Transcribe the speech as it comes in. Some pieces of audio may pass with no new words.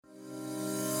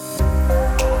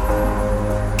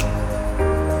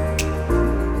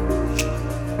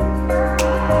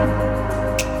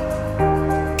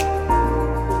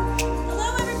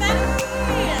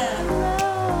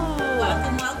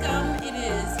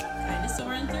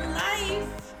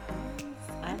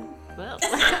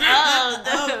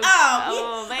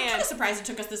surprised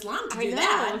it took us this long to do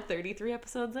that. 33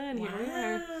 episodes in. Here we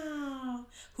are.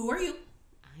 Who are you?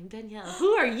 I'm Danielle.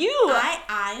 Who are you?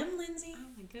 I am Lindsay. Oh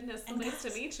my goodness, so nice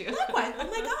to meet you. Likewise. Oh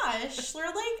my gosh. We're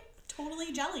like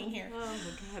totally gelling here. Oh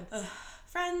my god.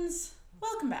 Friends,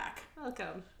 welcome back.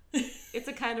 Welcome. It's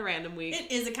a kind of random week.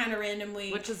 It is a kind of random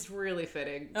week. Which is really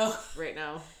fitting right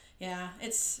now. Yeah,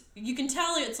 you can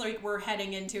tell it's like we're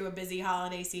heading into a busy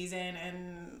holiday season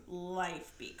and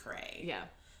life be cray. Yeah.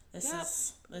 This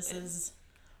is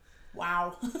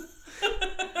wow.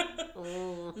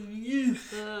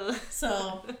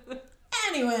 So,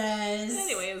 anyways,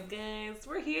 guys,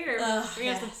 we're here. We're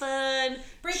gonna have some fun.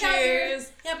 Break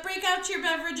out your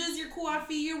beverages, your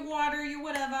coffee, your water, your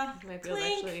whatever. You might be able to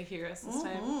actually hear us this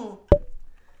time.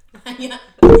 Yeah.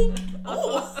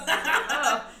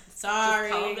 Oh.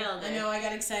 Sorry. I know, I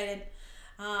got excited.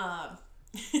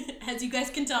 As you guys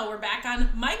can tell, we're back on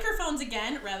microphones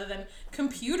again rather than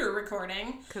computer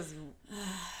recording. Because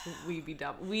we'd be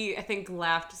dumb. I think,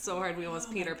 laughed so hard we almost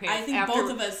peed our pants. I think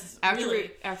both of us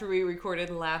after we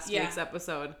recorded last week's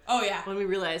episode. Oh, yeah. When we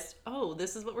realized,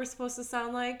 this is what we're supposed to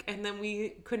sound like. And then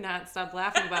we could not stop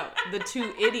laughing about the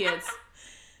two idiots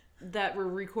that were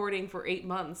recording for 8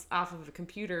 months off of a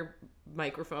computer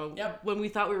microphone. Yep. When we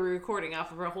thought we were recording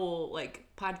off of our whole,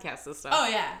 podcast system. Oh,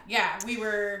 yeah. Yeah.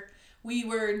 We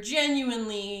were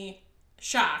genuinely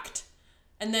shocked.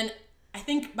 And then I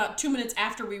think about 2 minutes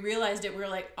after we realized it, we were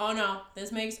like, oh no,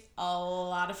 this makes a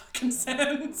lot of fucking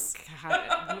sense.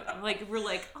 God. We're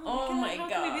like, oh my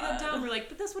God, how can we be that dumb? We're like,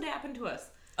 but this would happen to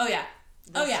us. Oh yeah.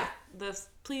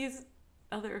 Please,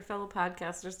 other fellow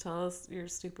podcasters, tell us your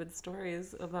stupid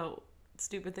stories about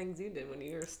stupid things you did when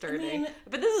you were starting.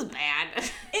 But this is bad.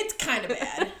 It's kind of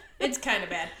bad.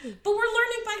 But we're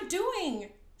learning by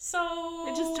doing. So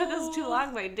it just took us too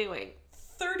long by doing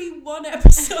 31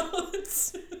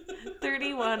 episodes.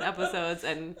 31 episodes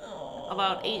and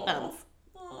about 8 months.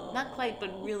 Not quite,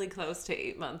 but really close to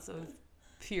 8 months of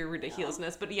pure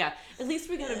ridiculousness. But yeah, at least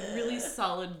we got a really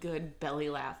solid, good belly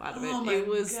laugh out of it. It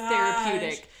was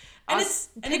therapeutic. And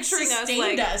it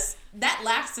sustained us. That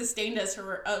laugh sustained us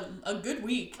for a good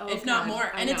week, if not more.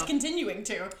 And it's continuing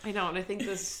to. I know, and I think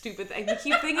this stupid thing. We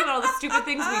keep thinking about all the stupid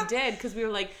things we did because we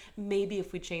were like, maybe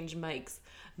if we change mics.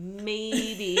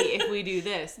 Maybe if we do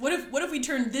this. What if we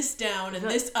turned this down and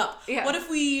this up? Yeah. What if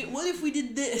we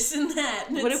did this and that?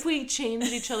 And what if we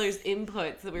changed each other's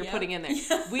inputs that we were putting in there?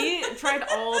 Yeah. We tried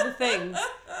all the things.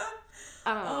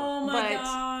 Oh my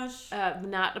gosh.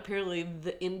 Not apparently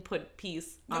the input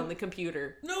piece on the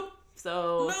computer. Nope.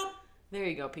 So there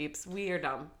you go, peeps. We are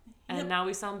dumb. And now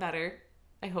we sound better,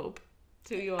 I hope,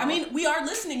 to you all. I mean, we are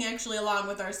listening actually along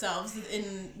with ourselves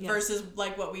versus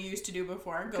what we used to do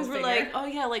before. Because we're like,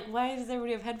 why does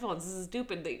everybody have headphones? This is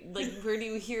stupid. Where do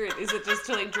you hear it? Is it just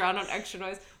to drown out extra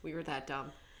noise? We were that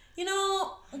dumb.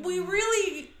 We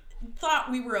really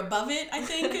thought we were above it, I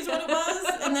think is what it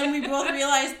was. And then we both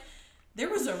realized there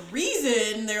was a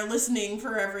reason they're listening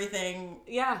for everything.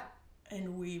 Yeah.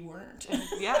 And we weren't.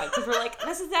 Yeah, because we're like,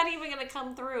 this is not even going to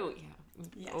come through. Yeah.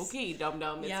 Yes. Okay,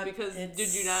 dum-dum. It's because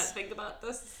did you not think about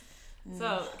this?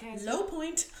 So, guys. Low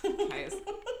point. Guys.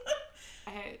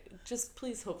 Just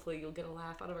please, hopefully you'll get a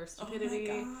laugh out of our stupidity.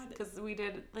 Oh my God. Because we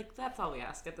did, that's all we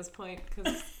ask at this point.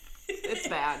 Because it's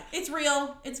bad. It's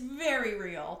real. It's very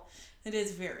real. It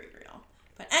is very real.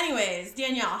 But anyways,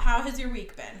 Danielle, how has your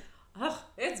week been? Oh,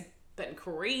 it's been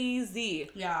crazy.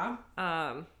 Yeah.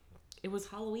 It was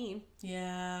Halloween.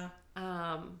 Yeah.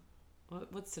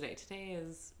 What's today? Today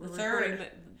is the 3rd.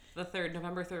 The 3rd,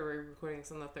 November 3rd. We're recording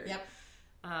this on the 3rd. Yep.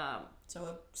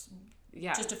 So it's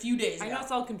just a few days ago. I know it's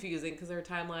all confusing because our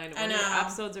timeline. I know.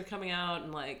 Episodes are coming out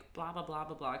and blah blah blah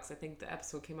blah blah. Because I think the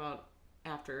episode came out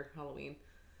after Halloween.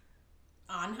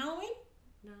 On Halloween?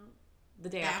 No. The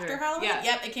day after Halloween? Yeah.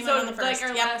 Yep, it came out on the 1st.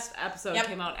 Our last episode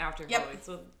came out after Halloween.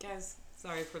 So guys,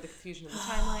 sorry for the confusion of the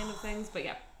timeline of things, but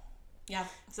yeah. Yeah.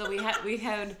 So we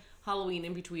had Halloween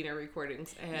in between our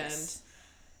recordings, and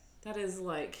that is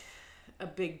a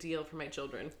big deal for my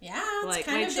children. Yeah, it's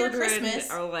kind of their Christmas.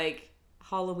 Are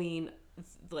Halloween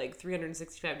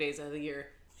 365 days out of the year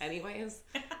anyways.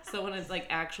 So when it's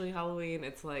actually Halloween,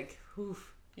 it's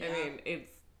oof. Yeah. I mean,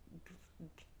 it's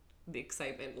the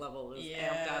excitement level is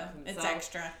amped up. And it's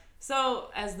extra. So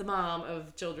as the mom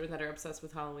of children that are obsessed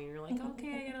with Halloween, you're like,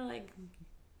 okay, I gotta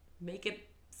make it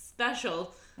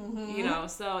special,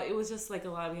 so it was just a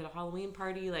lot. We had a Halloween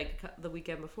party the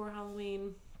weekend before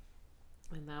Halloween,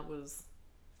 and that was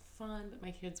fun, but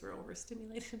my kids were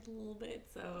overstimulated a little bit,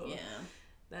 so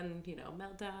then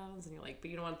meltdowns, and you're but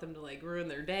you don't want them to ruin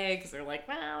their day because they're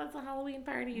wow, it's a Halloween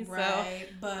party, right?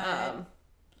 So, but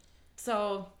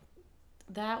so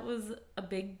that was a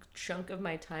big chunk of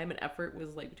my time and effort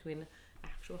was like between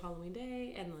actual Halloween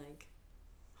day and like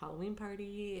Halloween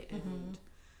party and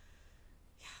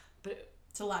yeah, but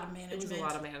it's a lot of management. It was a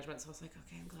lot of management, so I was like,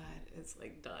 okay, I'm glad it's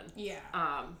like done. Yeah.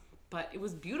 But it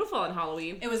was beautiful on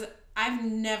Halloween. It was. I've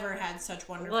never had such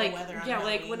wonderful weather on Halloween.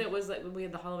 Like when it was like when we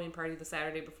had the Halloween party the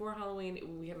Saturday before Halloween,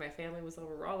 my family was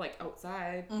over. We're all like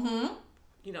outside. Mm-hmm.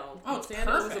 You know, oh, it's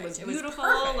perfect. It was beautiful.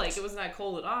 Like it was not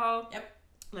cold at all. Yep.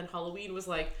 And then Halloween was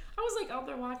like I was like out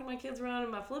there walking my kids around in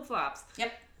my flip flops.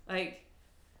 Yep. Like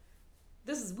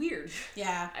this is weird.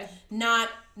 Yeah. Not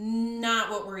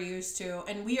what we're used to.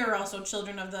 And we are also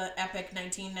children of the epic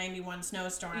 1991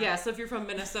 snowstorm. Yeah, so if you're from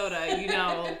Minnesota, you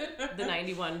know the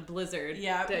 91 blizzard.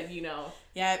 Yeah. That you know.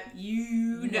 Yeah,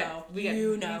 you know. If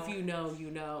you know,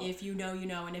 you know. If you know, you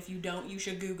know. And if you don't, you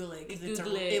should Google it. Because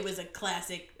it was a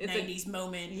classic 90s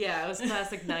moment. Yeah, it was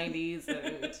classic 90s.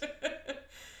 And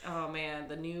oh man,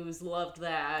 the news loved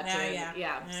that.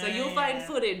 Yeah. So you'll find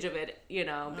footage of it, you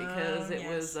know, because it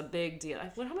was a big deal.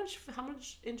 How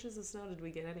much inches of snow did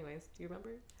we get anyways? Do you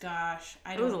remember? Gosh,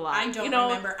 it was a lot. I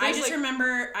don't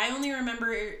remember. I only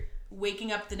remember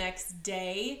waking up the next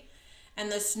day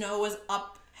and the snow was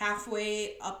up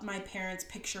halfway up my parents'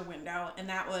 picture window, and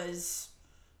that was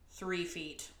 3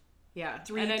 feet. Yeah,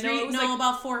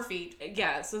 about 4 feet.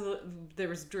 Yeah, so there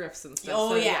was drifts and stuff. Oh,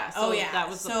 so, yeah. So that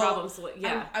was the problem. So,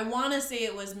 yeah. I want to say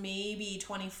it was maybe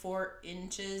 24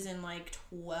 inches in like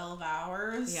 12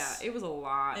 hours. Yeah, it was a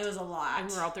lot. And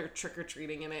we're out there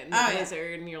trick-or-treating in it in the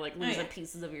blizzard, and you're like losing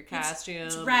pieces of your costume.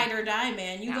 It's ride or die,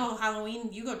 man. You go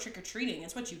Halloween, you go trick-or-treating.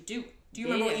 It's what you do. Do you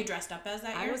remember what you dressed up as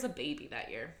that year? I was a baby that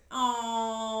year.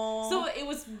 Oh. So it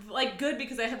was like good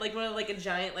because I had like one of like a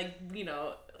giant like, you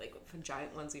know, like a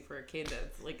giant onesie for a kid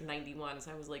that's like 91,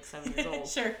 so I was like 7 years old.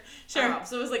 Sure.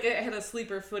 So it was like I had a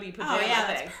sleeper footy pajama thing.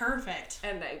 That's perfect.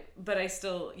 And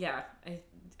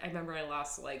I remember I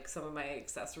lost like some of my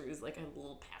accessories, like a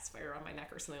little pacifier on my neck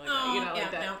or something like that. You know,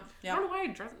 like that. I don't know why I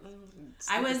dressed.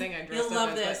 You'll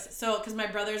love this. So, because my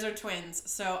brothers are twins,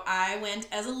 so I went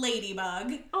as a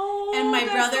ladybug. Oh, and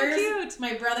so cute.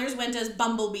 My brothers went as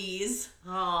bumblebees.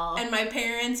 Oh. And my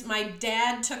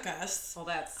dad took us. Oh,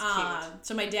 that's cute.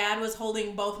 So my dad was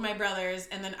holding both my brothers,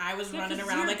 and then I was running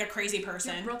around like a crazy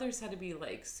person. Your brothers had to be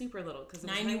like super little because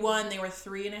 91. They were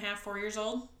 3.5, 4 years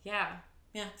old. Yeah.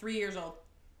 Yeah, 3 years old.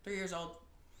 3 years old.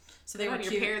 So they were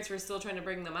cute. Your parents were still trying to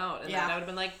bring them out, and then I would have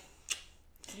been like,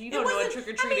 you don't know what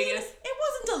trick-or-treating is. It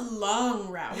wasn't a long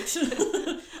route.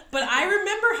 But I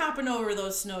remember hopping over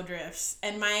those snow drifts.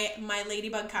 And my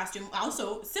ladybug costume,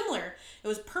 also similar. It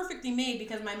was perfectly made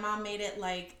because my mom made it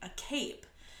like a cape.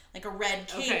 Like a red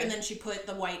cape, and then she put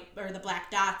the white or the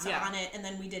black dots on it, and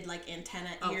then we did like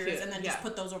antenna ears, cute. And then just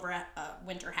put those over a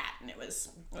winter hat, and it was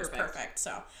perfect.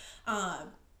 So,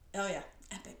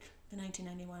 epic. The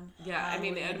 1991. Yeah, I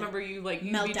mean, I remember you'd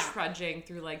be trudging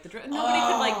through like the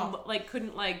nobody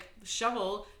couldn't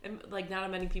shovel, and like not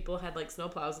many people had like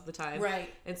snowplows at the time, right?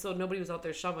 And so nobody was out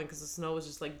there shoveling because the snow was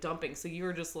just like dumping. So you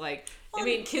were just like,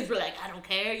 kids were like, I don't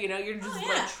care, you know, you're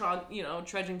just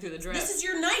trudging through the drift. This is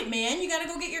your night, man. You got to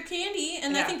go get your candy,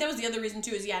 and I think that was the other reason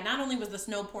too. Is not only was the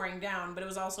snow pouring down, but it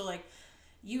was also like.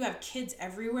 You have kids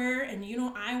everywhere, and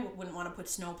I wouldn't want to put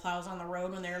snow plows on the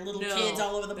road when there are little kids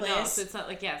all over the place. No, so it's not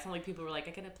like people were like, I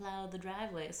gotta plow the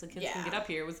driveway so kids can get up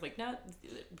here. It was like, no.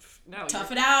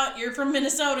 Tough it out. You're from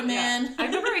Minnesota, man. Yeah. I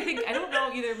remember, I don't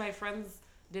know, either my friends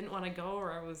didn't want to go,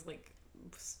 or I was like,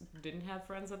 didn't have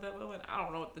friends at that moment. I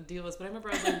don't know what the deal was, but I remember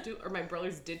I was like, or my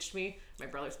brothers ditched me.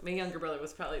 My younger brother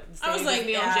was probably the same as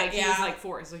me and Jake. He was like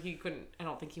 4, so he couldn't. I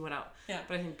don't think he went out. Yeah.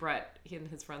 But I think Brett, he and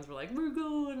his friends were like, we're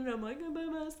going, and I'm like, I'm by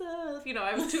myself. You know,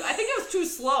 I think I was too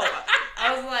slow.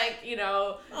 I was like,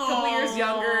 a couple years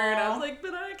younger, and I was like,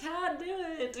 but I can't do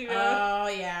it. You know? Oh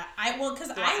yeah,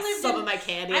 because I lived some of my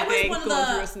candy. I think going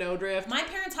through a snowdrift. My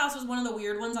parents' house was one of the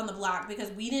weird ones on the block because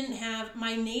we didn't have.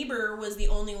 My neighbor was the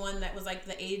only one that was like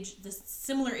the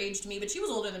similar age to me, but she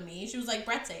was older than me. She was like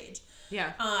Brett's age.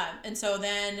 Yeah. And so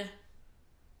then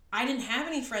I didn't have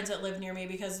any friends that lived near me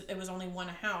because it was only one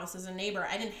house as a neighbor.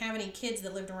 I didn't have any kids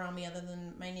that lived around me other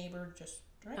than my neighbor just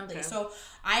directly. Okay. So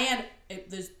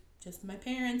it was just my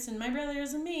parents and my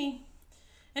brothers and me.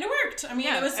 And it worked. I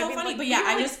mean, it was so funny. But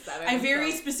I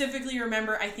very specifically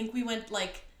remember, I think we went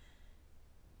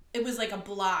it was like a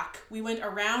block. We went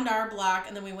around our block,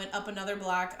 and then we went up another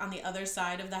block on the other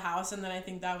side of the house, and then I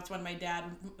think that was when my dad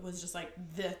was just like,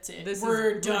 that's it.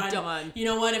 We're done. You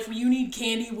know what? If you need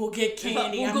candy, we'll get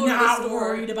candy. I'm not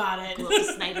worried about it. Go to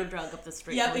Snyder Drug up the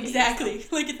street. Yep, exactly.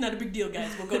 Like, it's not a big deal,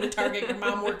 guys. We'll go to Target. Your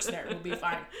mom works there. We'll be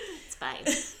fine. It's fine.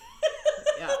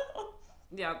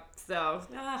 Yeah. So,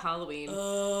 Halloween.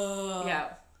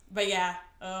 Yeah. But yeah,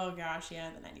 oh gosh, yeah,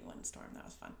 the 91 storm, that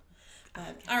was fun.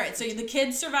 All right, so the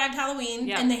kids survived Halloween,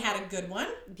 and they had a good one.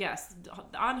 Yes,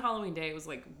 on Halloween Day it was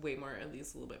like way more, at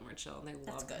least a little bit more chill, and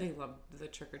they loved the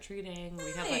trick or treating.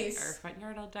 We had like our front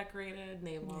yard all decorated, and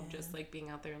they loved just like being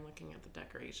out there and looking at the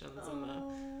decorations and the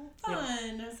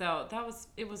fun. So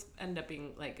it was ended up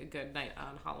being like a good night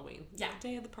on Halloween. Yeah, the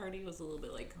day of the party was a little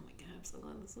bit like, oh my god, I'm so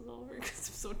glad this is over because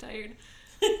I'm so tired.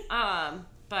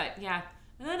 But yeah,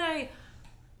 and then I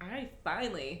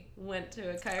finally went to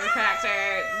a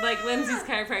chiropractor, like Lindsay's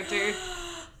chiropractor.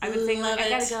 I've been saying, like, I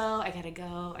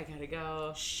gotta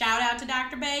go. Shout out to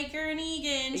Dr. Baker and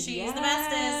Egan. She's the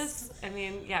bestest. I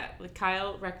mean, yeah, like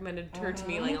Kyle recommended her to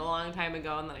me like a long time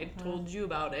ago, and then I told you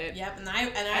about it. Yep, and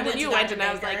then you went, and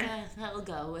I was like, I'll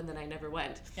go, and then I never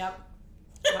went. Yep.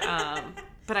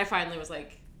 But I finally was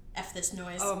like, F this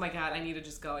noise. Oh my god, I need to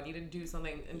just go. I need to do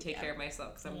something and take care of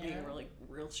myself because I'm being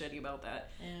real shitty about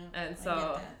that. Yeah, and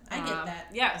so I get that.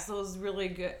 Yeah, so it was really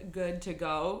good to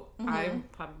go. I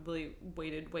probably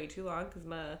waited way too long because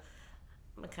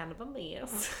I'm kind of a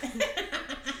mess.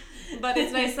 But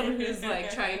it's nice someone who's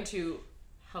like trying to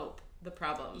help the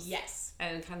problems. Yes.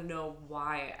 And kind of know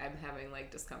why I'm having like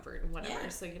discomfort and whatever.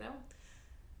 So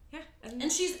yeah.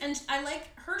 And I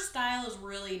like her style is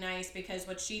really nice because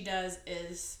what she does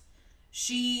is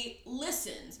she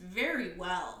listens very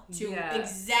well to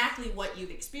exactly what you've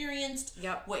experienced,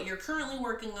 what you're currently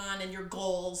working on, and your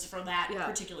goals for that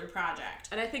particular project.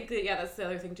 And I think that that's the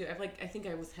other thing too. I think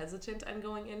I was hesitant on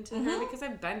going into her because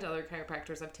I've been to other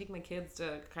chiropractors. I've taken my kids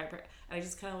to chiropractor, and I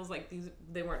just kind of was like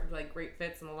they weren't like great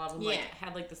fits, and a lot of them like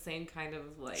had like the same kind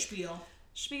of like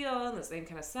spiel and the same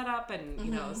kind of setup and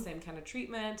you know the same kind of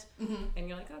treatment and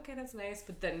you're like, okay, that's nice,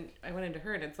 but then I went into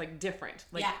her and it's like different,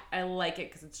 like I like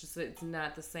it because it's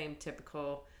not the same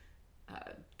typical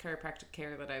chiropractic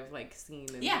care that I've like seen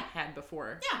and had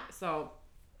before. So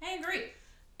I agree.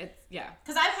 It's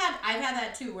because I've had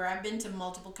that too, where I've been to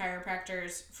multiple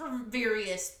chiropractors for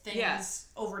various things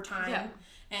over time,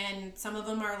 and some of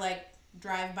them are like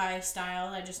drive-by style.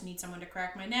 I just need someone to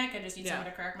crack my neck, I just need someone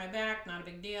to crack my back, not a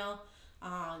big deal.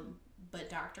 But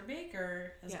Dr.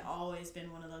 Baker has always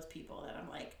been one of those people that I'm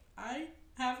like, I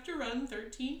have to run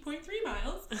 13.3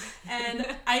 miles, and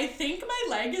I think my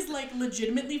leg is like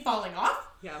legitimately falling off.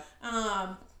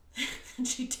 And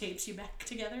she tapes you back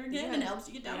together again and helps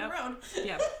you get down the road.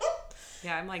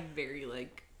 I'm like very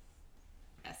like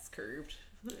S-curved.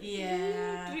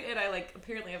 And I like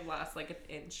apparently I've lost like an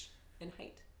inch in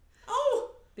height.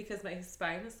 Because my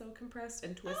spine is so compressed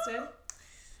and twisted.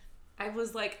 I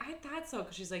was like, I thought so,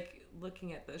 because she's like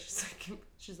looking at this.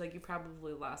 She's like, you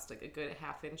probably lost like a good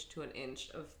 ½ inch to an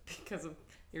inch because of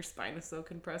your spine is so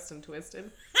compressed and twisted.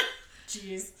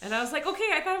 Jeez. And I was like, okay,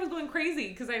 I thought I was going crazy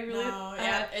because I really,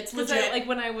 it's legit. Like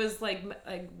when I was like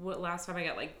what last time I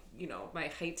got like my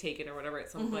height taken or whatever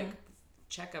at some like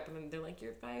checkup, and then they're like,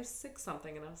 you're 5'6"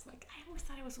 something, and I was like, I always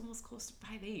thought I was almost close to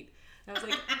 5'8". And I was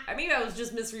like, I mean, I was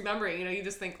just misremembering. You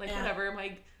just think like whatever. I'm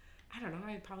like, I don't know.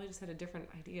 I probably just had a different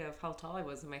idea of how tall I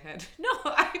was in my head. No,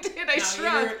 I did. I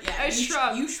shrunk. I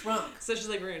shrunk. You shrunk. So she's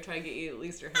like, we're going to try and get you at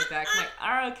least your height back.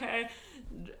 I'm like, okay.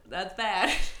 That's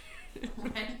bad.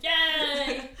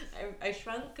 Yay! I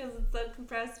shrunk because it's so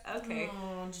compressed. Okay.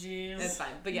 Oh, jeez. It's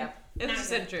fine. But yeah, it was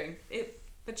just interesting.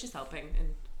 But she's helping,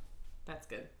 and that's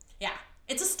good. Yeah.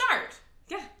 It's a start.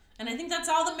 Yeah. And I think that's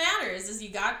all that matters is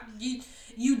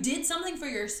you did something for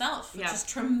yourself, which is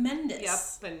tremendous.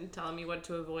 Yep, and telling me what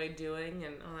to avoid doing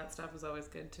and all that stuff is always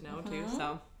good to know too.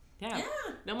 So yeah.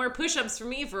 No more push-ups for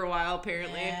me for a while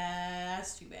apparently. Yeah,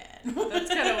 that's too bad. That's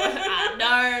kind of what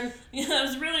darn. Yeah, I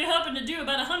was really hoping to do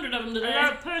about 100 of them today.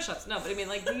 Not push-ups, no, but I mean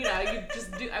like you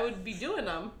just do. I would be doing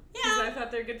them because I thought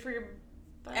they're good for your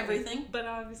body. Everything. But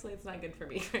obviously it's not good for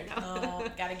me right now. Oh,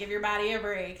 gotta give your body a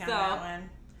break on that one.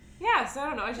 Yeah, so I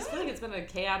don't know. I just feel like it's been a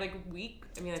chaotic week.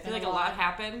 I mean, I feel like a lot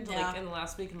happened like in the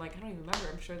last week. I'm like, I don't even remember.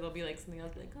 I'm sure there'll be like something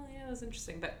else like, oh yeah, that was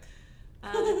interesting. But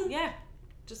yeah,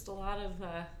 just a lot of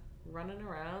running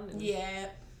around and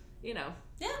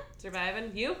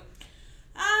surviving. You?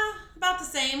 About the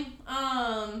same.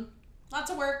 Lots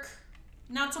of work.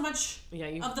 Not so much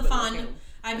of the fun.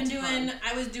 I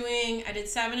did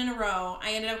 7 in a row.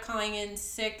 I ended up calling in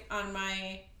sick on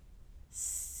my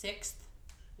 6th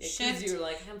shift. You were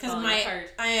like, I'm falling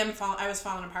apart. I was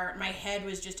falling apart. My head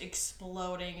was just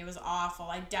exploding. It was awful.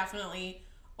 I definitely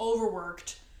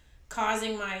overworked,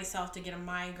 causing myself to get a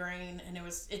migraine, and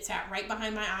it sat right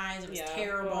behind my eyes. It was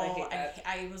terrible.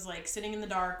 I was like sitting in the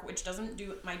dark, which doesn't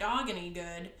do my dog any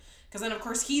good, because then of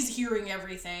course he's hearing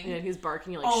everything. Yeah, he's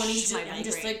barking. You're like, and I'm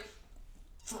just like,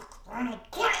 fuck, Ronald,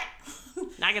 quit!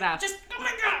 Knock it off. Just, oh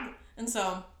my god! And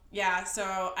so Yeah,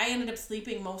 so I ended up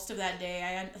sleeping most of that day.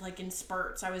 I had, like, in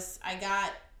spurts. I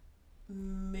got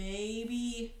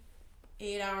maybe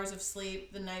 8 hours of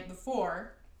sleep the night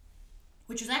before,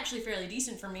 which was actually fairly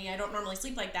decent for me. I don't normally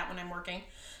sleep like that when I'm working.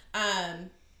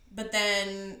 But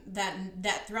then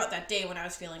that throughout that day when I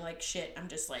was feeling like shit,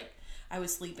 I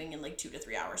was sleeping in like 2 to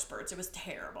 3 hour spurts. It was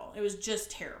terrible. It was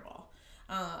just terrible.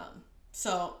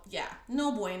 So yeah,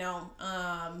 no bueno.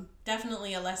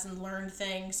 Definitely a lesson learned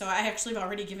thing. So I actually have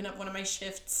already given up one of my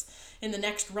shifts in the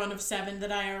next run of 7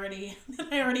 that I already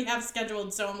have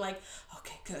scheduled. So I'm like,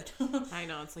 okay, good. I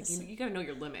know, it's like you gotta know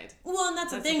your limit. Well, and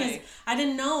that's the thing is I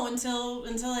didn't know until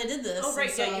I did this. Oh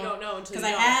right, yeah, you don't know until because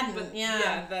I hadn't. But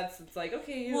yeah, it's like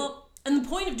okay. Well, and the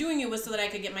point of doing it was so that I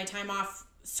could get my time off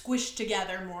squished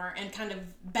together more and kind of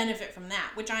benefit from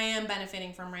that, which I am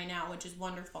benefiting from right now, which is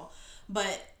wonderful.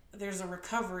 But there's a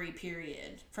recovery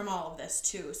period from all of this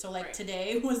too. So like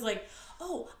today was like,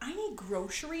 oh, I need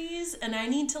groceries and I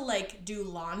need to like do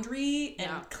laundry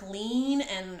and clean,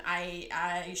 and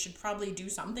I should probably do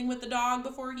something with the dog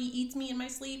before he eats me in my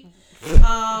sleep.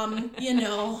 You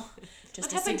know,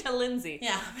 just what happened to Lindsay?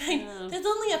 Yeah, right. There's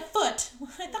only a foot.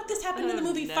 I thought this happened in the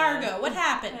movie Fargo. What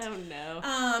happened? Oh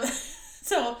no.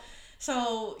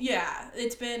 So yeah,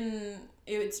 it's been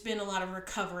a lot of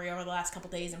recovery over the last couple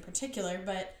days in particular,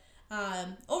 but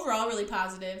overall really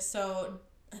positive. So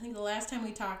I think the last time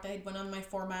we talked, I went on my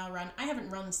 4-mile run. I haven't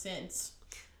run since.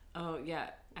 Oh yeah,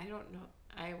 I don't know.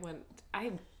 I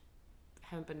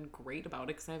haven't been great about it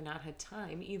because I have not had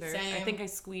time either. Same. I think I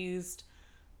squeezed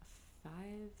a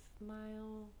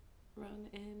 5-mile run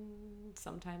in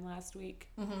sometime last week.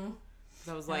 Mm-hmm.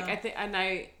 I was like,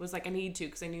 I need to,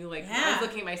 because I knew, like, I was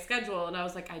looking at my schedule, and I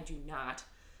was like, I do not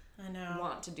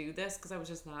want to do this, because I was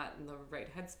just not in the right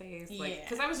headspace. Like,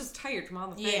 because I was just tired from all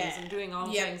the things and doing all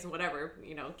the things and whatever,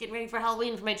 you know, getting ready for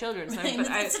Halloween for my children. So,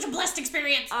 it's such a blessed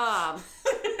experience. I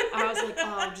was like,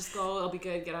 oh, I'll just go, it'll be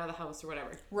good, get out of the house or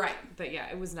whatever. Right. But yeah,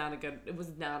 it was not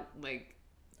like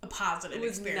a positive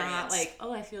experience. It was not like,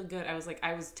 oh, I feel good. I was like,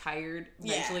 I was tired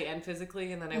mentally and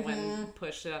physically, and then I went and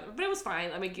pushed it out. But it was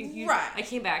fine. I mean, I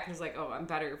came back and was like, oh, I'm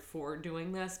better for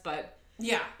doing this, but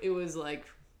it was like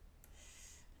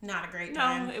not a great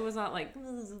time. No, it was not like,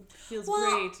 feels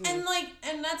great.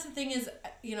 And that's the thing is,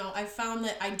 you know, I found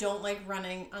that I don't like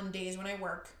running on days when I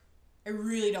work. I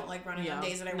really don't like running on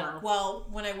days that I work. Well,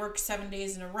 when I work 7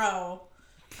 days in a row,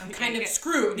 I'm kind of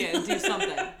screwed. Yeah, do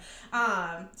something.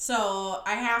 So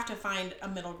I have to find a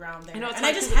middle ground there. And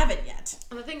I just haven't yet.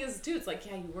 And the thing is, too, it's like,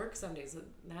 you work some days.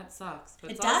 That sucks.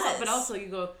 But it does. But also, you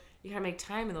gotta make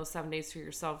time in those 7 days for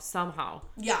yourself somehow.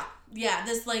 Yeah. Yeah.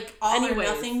 This, like, all or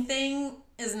nothing thing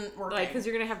isn't working. Like, because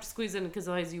you're gonna have to squeeze in, because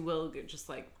otherwise you will get just,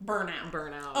 like... Burn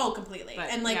out. Oh, completely. But,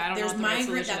 and, like, there's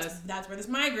migraine. That's where this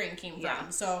migraine came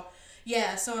from. So,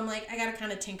 yeah. So I'm like, I gotta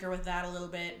kind of tinker with that a little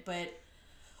bit. But...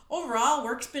 overall,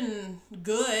 work's been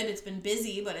good. It's been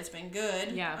busy, but it's been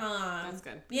good. Yeah, that's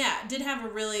good. Yeah, did have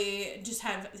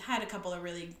had a couple of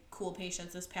really cool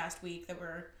patients this past week that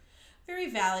were very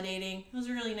validating. It was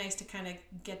really nice to kind of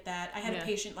get that. I had a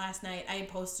patient last night. I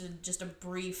posted just a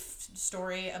brief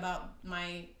story about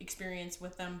my experience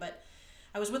with them, but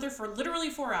I was with her for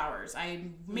literally 4 hours. I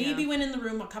maybe went in the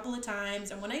room a couple of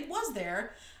times, and when I was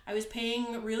there, I was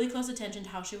paying really close attention to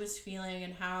how she was feeling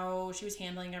and how she was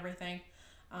handling everything.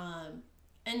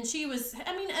 And she was,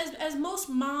 I mean, as most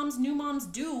new moms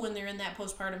do when they're in that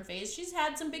postpartum phase, she's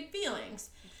had some big feelings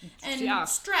and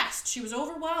stressed. She was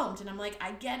overwhelmed, and I'm like,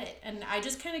 I get it. And I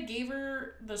just kind of gave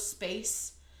her the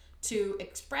space to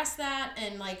express that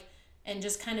and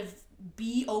just kind of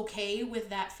be okay with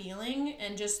that feeling,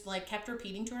 and just like kept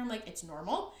repeating to her, I'm like, it's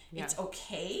normal. Yeah. It's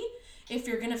okay. If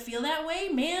you're going to feel that way,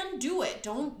 man, do it.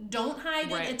 Don't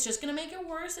hide it. It's just going to make it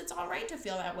worse. It's all right to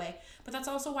feel that way. But that's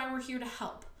also why we're here to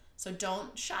help. So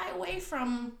don't shy away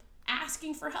from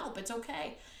asking for help. It's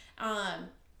okay.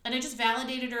 And I just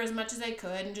validated her as much as I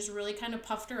could, and just really kind of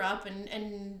puffed her up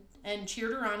and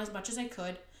cheered her on as much as I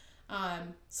could.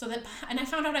 And I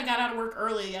found out I got out of work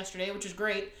early yesterday, which is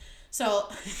great. So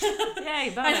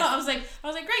yay, I was like,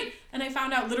 great. And I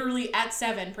found out literally at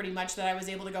 7 pretty much that I was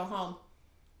able to go home.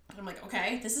 I'm like,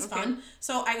 okay, this is fun.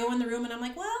 So I go in the room and I'm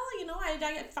like, well, you know, I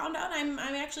found out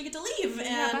I actually get to leave.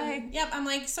 And bye. Yep, I'm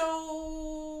like,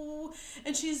 so,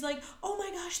 and she's like, oh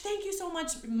my gosh, thank you so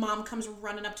much. Mom comes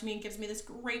running up to me and gives me this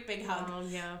great big hug. Oh,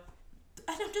 yeah.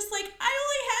 And I'm just like, I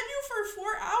only had you for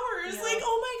 4 hours. Yeah. Like,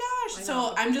 oh my gosh.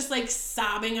 So I'm just like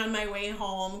sobbing on my way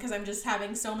home because I'm just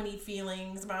having so many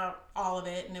feelings about all of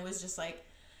it. And it was just like,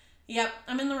 yep,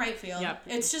 I'm in the right field. Yep.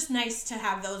 It's just nice to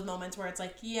have those moments where it's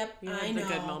like, yep, I know. The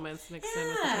good moments mixed in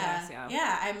with the chaos,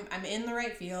 Yeah, I'm in the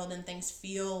right field, and things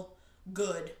feel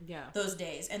good those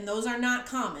days. And those are not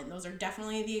common. Those are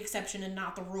definitely the exception and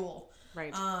not the rule.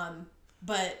 Right.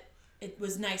 But it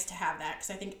was nice to have that, because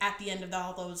I think at the end of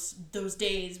all those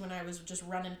days when I was just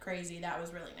running crazy, that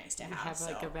was really nice to have.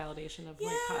 Like a validation of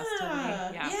like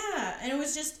positivity. Yeah. And it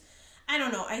was just, I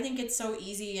don't know, I think it's so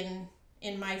easy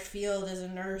in my field as a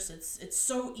nurse, it's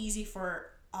so easy for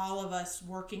all of us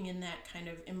working in that kind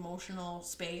of emotional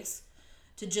space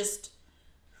to just,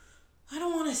 I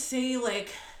don't want to say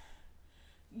like,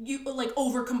 you like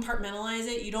over compartmentalize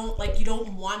it. You don't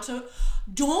want to.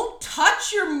 Don't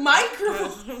touch your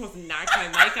microphone. I almost knocked my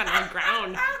mic on the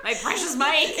ground. My precious mic.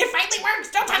 It finally works.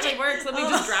 Don't touch it. Works. Let me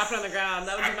just drop it on the ground.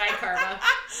 That would be my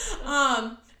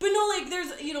karma. But no, like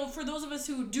there's for those of us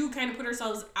who do kind of put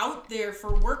ourselves out there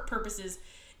for work purposes,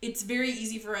 it's very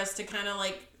easy for us to kind of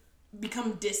like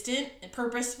become distant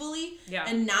purposefully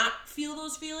and not feel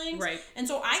those feelings. Right. And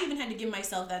so I even had to give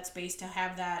myself that space to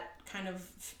have that kind of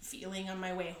feeling on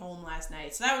my way home last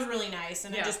night. So that was really nice.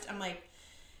 And I'm like,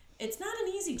 it's not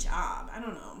an easy job. I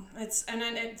don't know.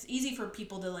 It's easy for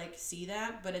people to like see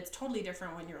that, but it's totally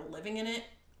different when you're living in it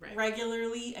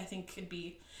regularly. I think could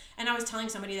be. And I was telling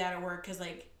somebody that at work, because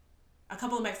like a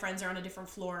couple of my friends are on a different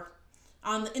floor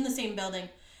in the same building,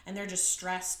 and they're just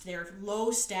stressed. They're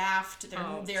low staffed.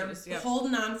 They're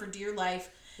holding on for dear life.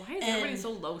 Why is everybody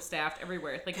so low staffed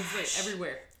everywhere? Like, it's like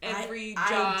everywhere. Every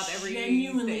job, I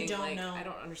genuinely don't like, know. I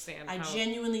don't understand. I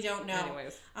genuinely don't know.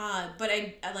 Anyways. But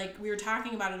I like, we were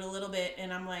talking about it a little bit,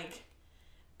 and I'm like,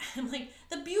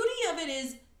 the beauty of it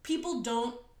is people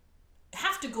don't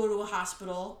have to go to a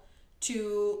hospital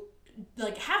to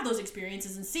like have those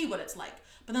experiences and see what it's like.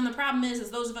 But then the problem is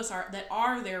those of us that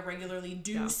are there regularly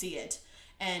do see it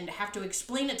and have to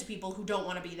explain it to people who don't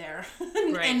want to be there.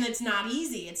 And it's not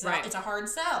easy. It's a hard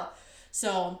sell.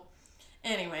 So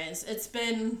anyways, it's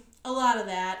been a lot of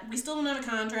that. We still don't have a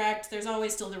contract. There's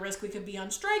always still the risk we could be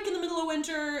on strike in the middle of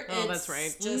winter. Oh, that's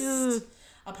right. Just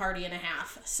a party and a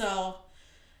half. So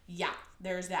yeah,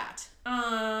 there's that.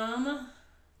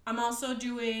 I'm also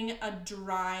doing a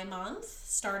dry month.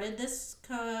 Started this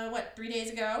 3 days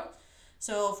ago.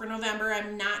 So for November,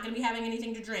 I'm not going to be having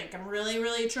anything to drink. I'm really,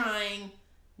 really trying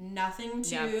no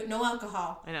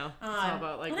alcohol. I know. It's all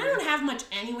about like. And I don't have much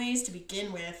anyways to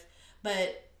begin with,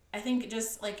 but I think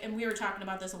just like, and we were talking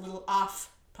about this a little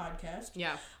off podcast.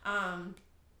 Yeah. I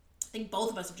think both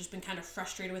of us have just been kind of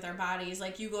frustrated with our bodies.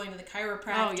 Like you going to the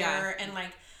chiropractor and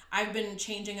like I've been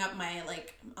changing up my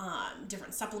like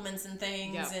different supplements and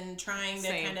things and trying to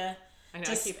kind of. I know,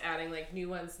 I keep adding, like, new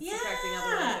ones, subtracting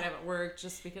other ones that haven't worked,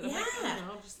 just because I'm like, I don't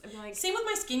know, I'm like... Same with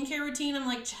my skincare routine, I'm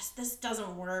like, this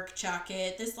doesn't work, chuck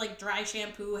it. This, like, dry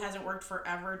shampoo hasn't worked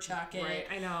forever, chuck it. Right,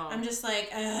 I know. I'm just like,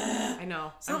 ugh. I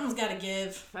know. Something's gotta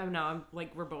give. I know, I'm,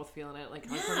 like, we're both feeling it. Like,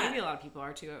 maybe a lot of people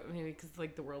are, too. Maybe because,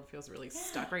 like, the world feels really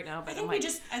stuck right now, but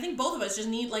I think both of us just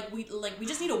need, we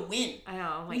just need a win. I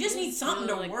know. Like, we just need something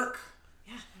to work.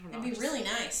 Yeah, I don't know. It'd be really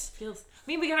nice.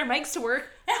 Maybe we got our mics to work.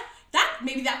 Yeah.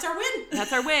 Maybe that's our win.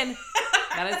 That's our win.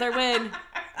 That is our win.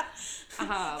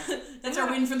 That's our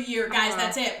win for the year, guys.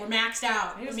 That's it. We're maxed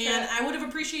out. I would have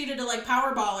appreciated a like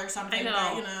Powerball or something. I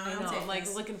know. But, I'm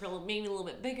like looking for maybe a little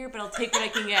bit bigger, but I'll take what I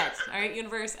can get. All right,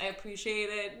 universe, I appreciate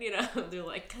it. They're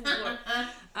like,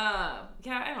 I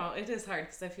don't know. It is hard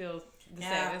because I feel the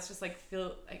same. It's just like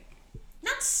feel like.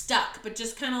 Not stuck, but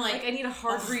just kind of like I need a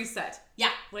hard reset.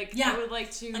 Yeah. I would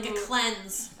like to like a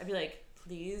cleanse. I'd be like,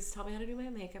 please tell me how to do my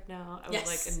makeup now. I would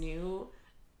like a new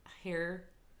hair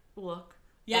look.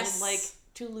 Yes. I would like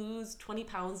to lose 20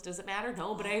 pounds. Does it matter?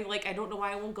 No, but I don't know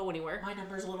why I won't go anywhere. My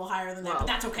number's a little higher than that, but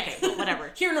that's okay. But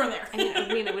whatever. Here nor there.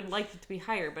 I mean, I would like it to be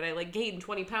higher, but I like gained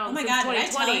 20 pounds since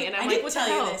 2020, and I'm like, what the hell?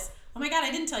 I didn't tell you this. Oh my God,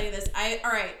 I didn't tell you this.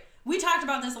 All right. We talked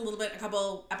about this a little bit a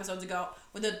couple episodes ago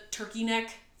with the turkey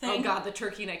neck thing. Oh God, the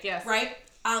turkey neck, yes. Right?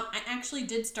 I actually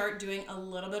did start doing a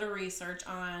little bit of research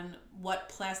on what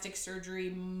plastic surgery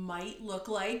might look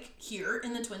like here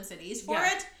in the Twin Cities for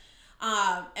it.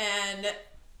 And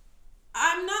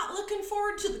I'm not looking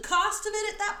forward to the cost of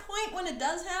it at that point when it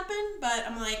does happen, but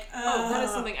I'm like, that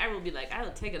is something I will be like, I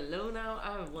will take a loan out.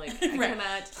 I'm like, I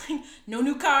cannot. No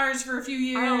new cars for a few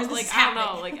years. I don't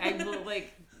know. Like, I will,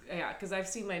 like, yeah, because I've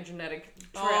seen my genetic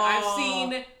I've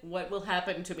seen what will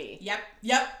happen to me. Yep.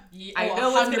 I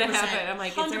know what's going to happen. I'm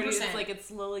like, it's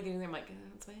slowly getting there. I'm like,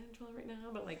 it's manageable right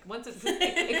now. But, like, once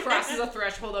it crosses a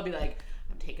threshold, I'll be like,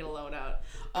 I'm taking a loan out.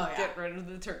 Get rid of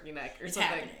the turkey neck or something.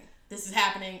 Happening. This is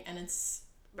happening, and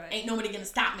ain't nobody going to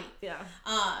stop me. Yeah.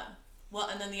 Well,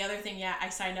 and then the other thing, I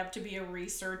signed up to be a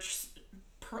research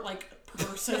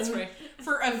person That's right.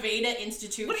 for Aveda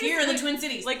Institute here in the Twin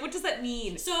Cities. Like, what does that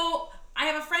mean? So I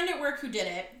have a friend at work who did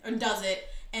it or does it,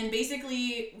 And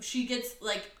basically, she gets,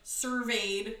 like,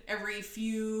 surveyed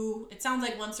it sounds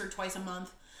like once or twice a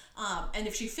month. And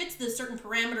if she fits the certain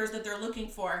parameters that they're looking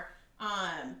for,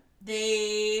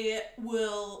 they'll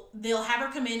have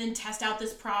her come in and test out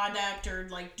this product or,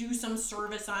 like, do some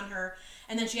service on her.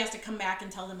 And then she has to come back and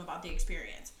tell them about the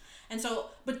experience. And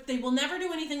so, but they will never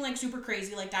do anything, like, super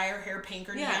crazy, like dye her hair pink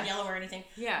or neon yellow or anything.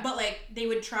 Yeah. But, like, they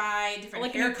would try different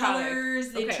like hair colors.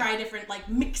 They'd try different, like,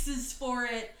 mixes for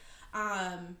it.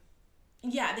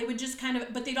 Yeah, they would just kind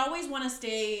of, but they'd always want to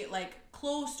stay, like,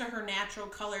 close to her natural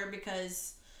color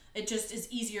because it just is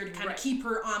easier to kind of keep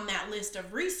her on that list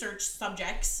of research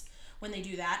subjects when they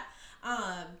do that.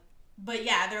 But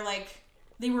yeah,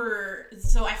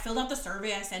 so I filled out the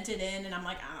survey, I sent it in, and I'm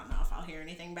like, I don't know if I'll hear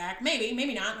anything back.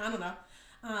 Maybe not, I don't know.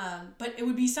 But it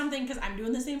would be something, because I'm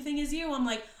doing the same thing as you. I'm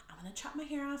like, I'm going to chop my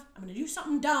hair off. I'm going to do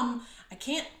something dumb. I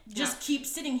can't just keep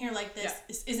sitting here like this. Yeah.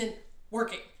 This isn't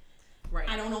working. Right.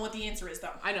 I don't know what the answer is,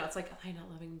 though. I know. It's like, I'm not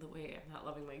loving the way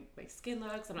my skin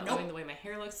looks. I'm not loving the way my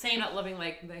hair looks. Same. I'm not loving,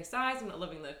 like, my size. I'm not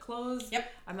loving the clothes. Yep.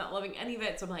 I'm not loving any of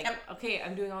it. So I'm like, okay,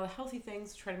 I'm doing all the healthy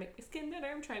things to try to make my skin better.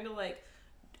 I'm trying to, like,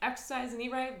 exercise and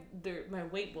eat right. My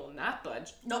weight will not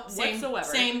budge. Nope. Whatsoever.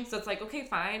 Same. So it's like, okay,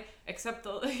 fine. Accept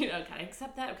can I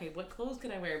accept that? Okay, what clothes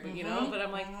can I wear? But, but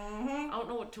I'm like, I don't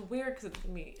know what to wear because it's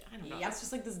going to be, I don't know. Yep. It's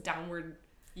just like this downward...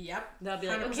 Yep. That'll be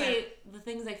like, 100%. Okay, the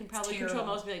things I can probably control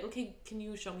most be like, okay, can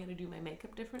you show me how to do my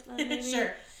makeup differently? Maybe?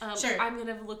 Sure. I'm going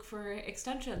to look for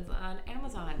extensions on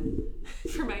Amazon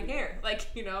for my hair. Like,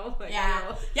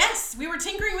 yeah. Yes, we were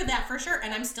tinkering with that for sure,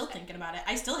 and I'm still thinking about it.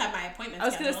 I still have my appointment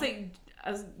scheduled. I was going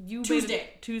to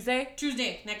say, Tuesday?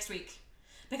 Tuesday, next week.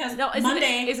 Because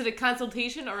Monday... Is it a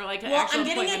consultation or like an actual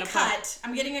appointment? I'm getting a cut.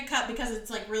 I'm getting a cut because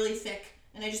it's like really thick,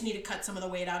 and I just need to cut some of the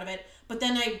weight out of it. But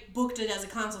then I booked it as a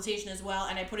consultation as well,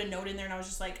 and I put a note in there, and I was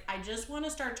just like, I just want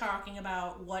to start talking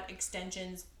about what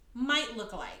extensions might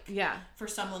look like for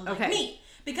someone like me.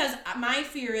 Because my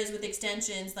fear is with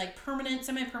extensions, like permanent,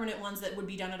 semi-permanent ones that would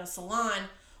be done at a salon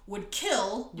would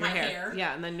kill my hair.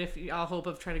 Yeah, and then if all hope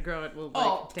of trying to grow it will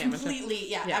damage completely,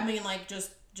 it. Yeah. I mean, like,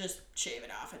 just shave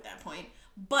it off at that point.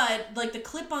 But, like, the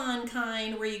clip-on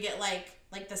kind where you get,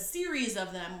 like the series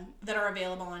of them that are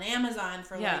available on Amazon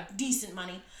for, like, decent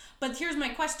money. But here's my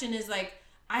question is, like,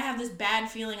 I have this bad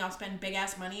feeling I'll spend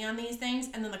big-ass money on these things,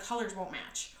 and then the colors won't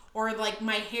match. Or, like,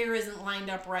 my hair isn't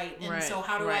lined up right. And so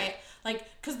how do I, like,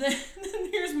 because then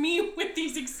here's me with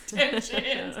these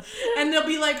extensions. And they'll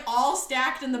be, like, all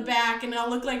stacked in the back, and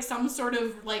I'll look like some sort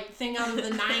of, like, thing out of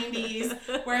the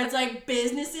 90s, where it's, like,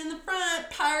 business in the front,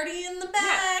 party in the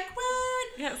back. Yeah. What?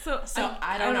 Yeah, so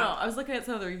I don't know. I was looking at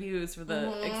some of the reviews for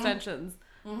the extensions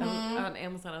on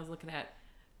Amazon. I was looking at,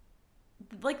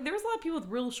 like, there was a lot of people with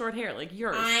real short hair, like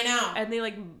yours. I know. And they,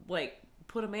 like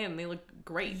put them in, and they look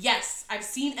great. Yes, I've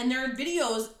seen, and there are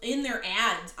videos in their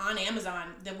ads on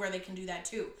Amazon where they can do that,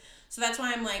 too. So that's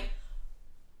why I'm like,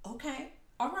 okay,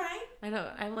 all right. I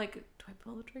know. I'm like, do I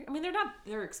pull the trigger? I mean,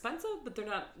 they're expensive, but they're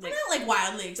not, like... They're not, like,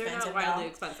 wildly expensive, They're not wildly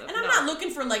expensive. And I'm not looking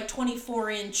for, like,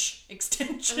 24-inch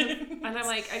extensions. And I'm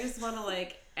like, I just want to,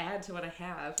 like, add to what I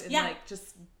have, and, like,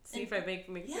 just... See if I make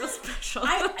me feel special.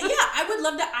 I would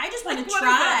love to. I just want to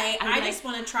try. I just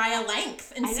want to try a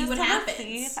length and see what happens.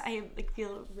 See if I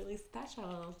feel really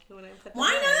special when I put.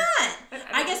 Why not?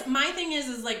 I guess my thing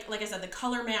is like I said, the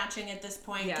color matching at this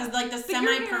point, because like the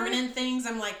semi-permanent things,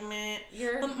 I'm like meh.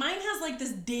 But mine has like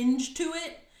this dinge to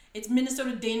it. It's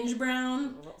Minnesota dinge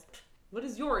brown. What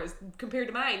is yours compared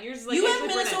to mine? Yours is like you have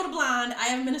Minnesota blonde. I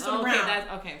have Minnesota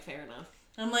brown. Okay, fair enough.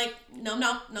 I'm like, no.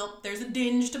 There's a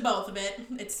dinge to both of it.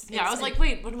 I was like,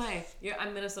 wait, what am I? Yeah,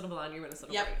 I'm Minnesota blonde. You're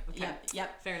Minnesota white. Okay.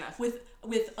 Yep. Fair enough. With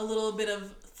a little bit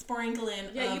of sprinkling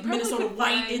of Minnesota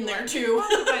white in there too. You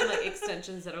probably find like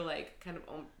extensions that are like kind of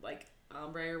like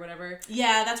ombre or whatever.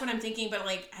 Yeah, that's what I'm thinking. But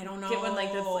like, I don't know. Get one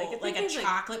like that's like a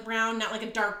chocolate brown, not like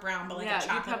a dark brown, but like a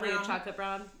chocolate brown. A chocolate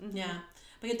brown. Mm-hmm. Yeah,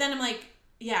 but then I'm like.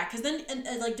 Yeah, because then,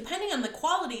 like, depending on the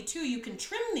quality, too, you can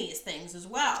trim these things as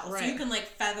well. Right. So you can, like,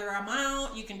 feather them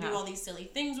out. You can do all these silly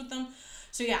things with them.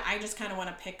 So, yeah, I just kind of want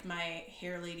to pick my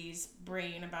hair lady's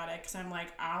brain about it. Because I'm like,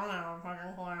 I don't know.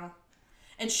 Fucking wow.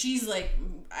 And she's, like,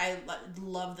 I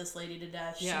love this lady to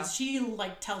death. She,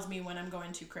 like, tells me when I'm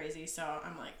going too crazy. So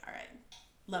I'm like, all right,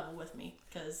 level with me.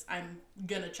 Because I'm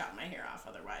going to chop my hair off.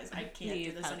 Otherwise, I can't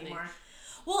do this anymore.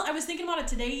 Well, I was thinking about it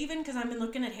today even because I've been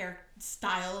looking at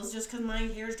hairstyles just because my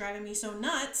hair is driving me so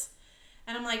nuts.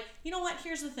 And I'm like, you know what?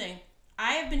 Here's the thing.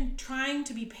 I have been trying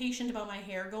to be patient about my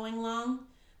hair going long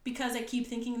because I keep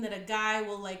thinking that a guy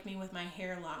will like me with my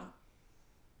hair long.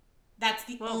 That's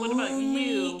the only... What about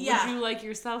you? Yeah. Would you like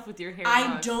yourself with your hair long?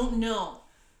 I don't know.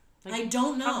 Like, I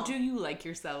don't know. How do you like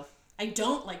yourself? I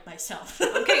don't like myself.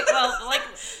 Okay, well, like,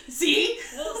 see?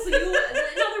 well, so you,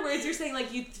 in other words, you're saying,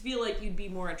 like, you feel like you'd be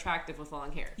more attractive with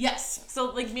long hair. Yes.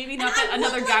 So, like, maybe not that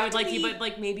another guy would like you, but,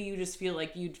 like, maybe you just feel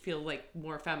like you'd feel, like,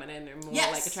 more feminine or more,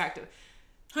 like, attractive.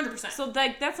 100%. So,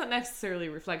 like, that's not necessarily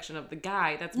a reflection of the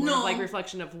guy. That's more of, like,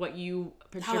 reflection of what you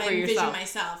picture for yourself. How I envision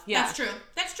myself. Yeah. That's true.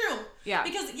 That's true. Yeah.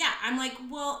 Because, I'm like,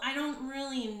 well, I don't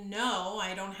really know.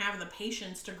 I don't have the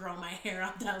patience to grow my hair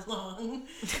out that long.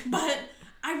 But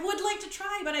I would like to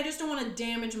try, but I just don't want to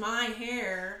damage my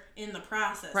hair in the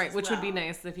process. Right, which would be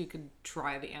nice if you could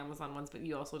try the Amazon ones, but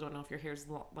you also don't know if your hair's,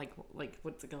 like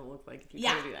what's it going to look like if you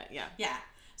try to do that. Yeah. Yeah.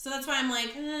 So that's why I'm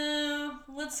like,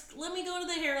 let me go to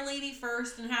the hair lady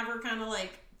first and have her kind of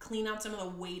like clean out some of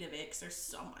the weight of it because there's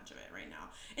so much of it right now.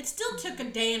 It still took a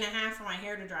day and a half for my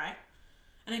hair to dry.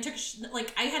 And I took,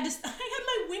 I had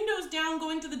my windows down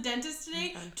going to the dentist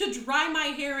today to dry my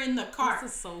hair in the car.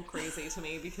 This is so crazy to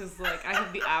me because, like, I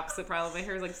have the opposite problem. My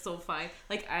hair is, like, so fine.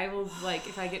 Like, I will, like,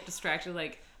 if I get distracted,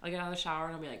 like, I'll get out of the shower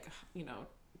and I'll be like, you know,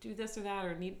 do this or that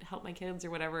or need help my kids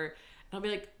or whatever. And I'll be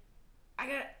like,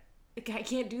 I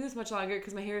can't do this much longer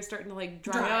because my hair is starting to, like,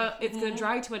 dry up. It's going to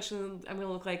dry too much and I'm going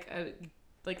to look like a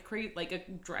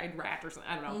dried rat or something.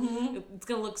 I don't know. It's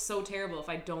going to look so terrible if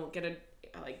I don't get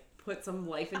put some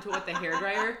life into it with the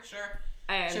hairdryer. Sure.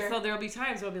 And so there'll be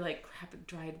times where I'll be like, crap, it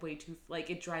dried way too,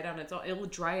 like, it dried on its own. It will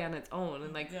dry on its own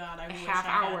in, like, God, a half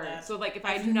hour. So, like, if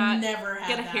I do not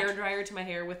get a hairdryer to my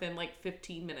hair within, like,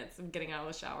 15 minutes of getting out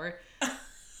of the shower,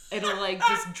 it'll, like,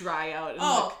 just dry out. And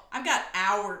I've got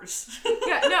hours.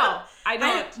 Yeah, no, I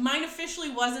don't. Mine officially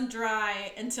wasn't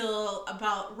dry until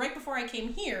about right before I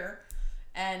came here.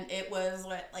 And it was,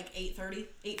 like 8:30,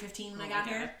 8:15 when I got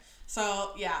here.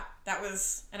 So, yeah, that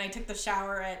was, and I took the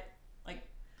shower at, like,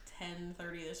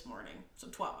 10:30 this morning. So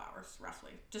 12 hours,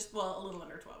 roughly. Just, well, a little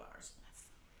under 12 hours. That's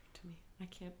to me. I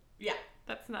can't. Yeah.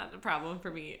 That's not a problem for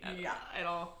me at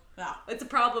all. Yeah. It's a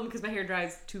problem because my hair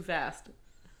dries too fast.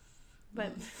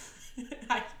 But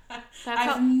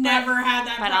I've never had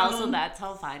that problem. But also that's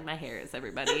how fine my hair is,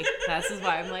 everybody. This is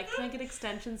why I'm like, can I get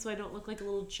extensions so I don't look like a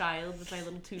little child with my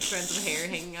little 2 strands of hair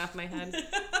hanging off my head?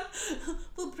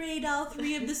 We'll braid all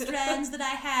 3 of the strands that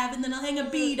I have and then I'll hang a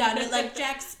bead on it like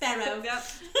Jack Sparrow. Yep.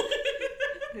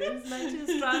 Here's my 2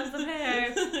 strands of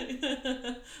hair.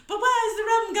 But why is the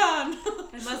rum gone?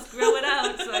 I must grow it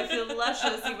out so I feel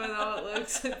luscious even though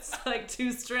it's like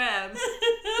 2 strands.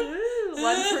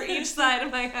 One for each side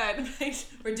of my head.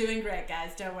 We're doing great,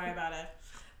 guys. Don't worry about it.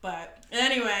 But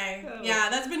anyway, yeah,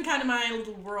 that's been kind of my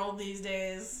little world these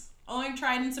days. Oh, I'm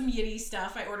trying some Yitty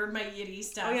stuff. I ordered my Yitty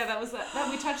stuff. Oh yeah, that was that.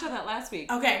 We touched on that last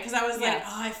week. Okay, because I was like,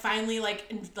 I finally like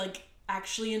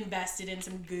actually invested in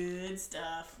some good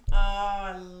stuff. Oh,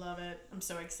 I love it. I'm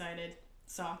so excited.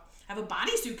 So I have a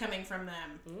bodysuit coming from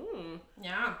them.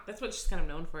 Yeah. That's what she's kind of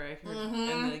known for, I heard,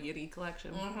 in the Yitty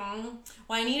collection. Well,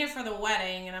 I need it for the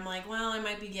wedding, and I'm like, well, I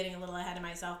might be getting a little ahead of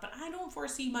myself, but I don't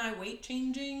foresee my weight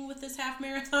changing with this half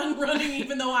marathon running,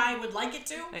 even though I would like it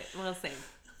to. Well, same.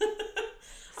 I'm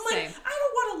like, I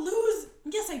don't want to lose.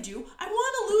 Yes, I do. I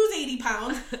want to lose 80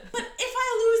 pounds, but if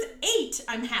I lose 8,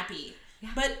 I'm happy.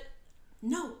 Yeah. But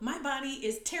no, my body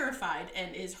is terrified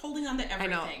and is holding on to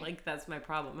everything. I know, like, that's my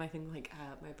problem. I think, like,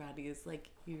 my body is like,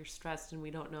 you're stressed and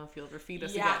we don't know if you'll ever feed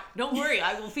us again. Don't worry,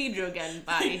 I will feed you again,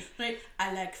 body. Right?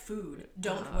 I like food.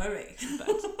 Don't worry.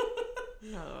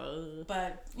 No.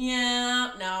 But,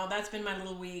 yeah, no, that's been my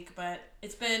little week. But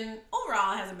it's been,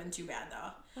 overall, it hasn't been too bad,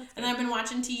 though. And I've been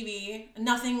watching TV.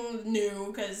 Nothing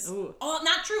new, because,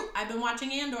 not true. I've been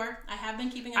watching Andor. I have been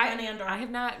keeping up on Andor. I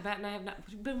have not, Matt and I have not.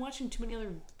 We've been watching too many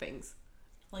other things.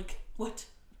 Like, what?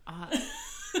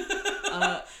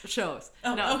 Shows.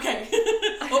 Oh, no. Okay.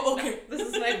 Oh, okay. No, this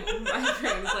is my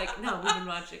brain is like, no, we've been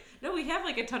watching. No, we have,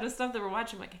 like, a ton of stuff that we're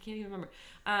watching. Like, I can't even remember.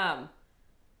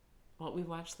 Well, we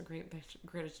watched the Great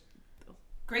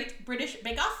British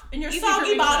Bake Off in your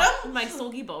soggy bottom. My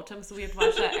soggy bottom, so we have to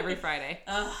watch that every Friday.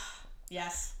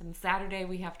 Yes. And Saturday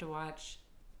we have to watch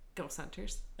Ghost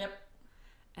Hunters. Yep.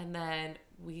 And then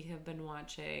we have been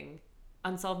watching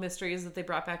Unsolved Mysteries that they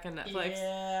brought back on Netflix.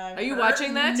 Yeah. Are you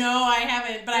watching that? No, I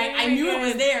haven't, but I knew it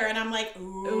was there, and I'm like,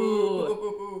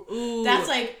 ooh. That's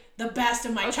like the best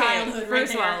of my childhood right there.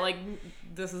 First of all, like,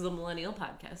 this is a millennial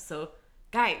podcast, so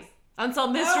guys,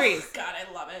 Unsolved Mysteries. Oh, God,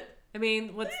 I love it. I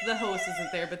mean, what's the host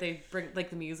isn't there, but they bring, like,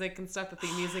 the music and stuff, but the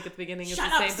music at the beginning is Shut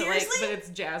the up, same, seriously? but it's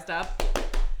jazzed up.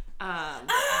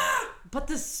 But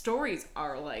the stories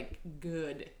are, like,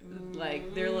 good.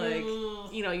 Like, they're like,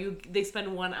 you know, they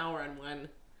spend 1 hour on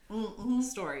one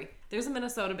story. There's a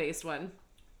Minnesota-based one.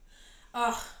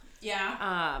 Oh,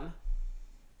 yeah.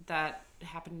 That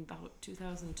happened about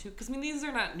 2002. Because, I mean, these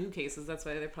are not new cases. That's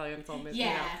why they're probably unsolved mysteries.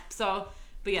 Yeah. You know? So,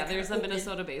 but yeah, there's a open.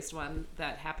 Minnesota-based one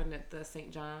that happened at the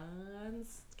St.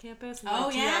 John's campus in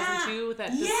 2002 with that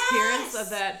disappearance of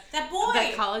that boy.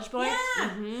 That college boy. Yeah.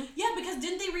 Mm-hmm. Yeah, because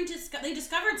didn't they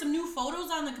discovered some new photos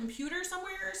on the computer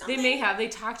somewhere or something? They may have. They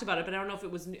talked about it, but I don't know if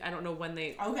it was. I don't know when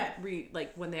they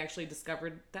when they actually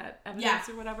discovered that evidence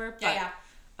or whatever. But,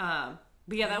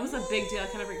 but yeah, that was a big deal,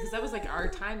 kind of, because that was like our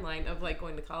timeline of like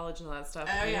going to college and all that stuff.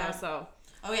 Oh yeah. Know, so.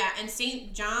 Oh yeah, and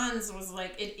St. John's was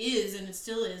like it is, and it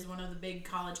still is one of the big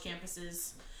college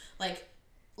campuses, like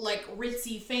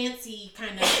ritzy, fancy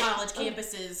kind of college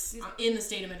campuses in the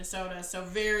state of Minnesota. So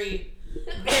very,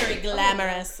 very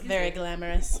glamorous, very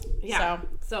glamorous. Yeah.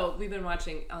 So we've been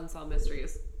watching Unsolved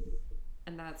Mysteries,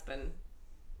 and that's been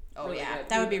really good.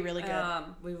 That would be really good.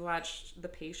 We've watched The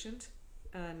Patient,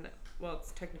 and well,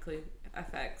 it's technically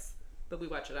FX, but we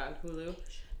watch it on Hulu,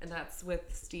 and that's with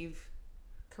Steve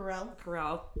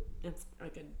Carell. It's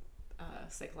like a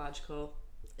psychological.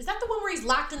 Is that the one where he's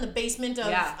locked in the basement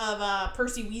of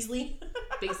Percy Weasley?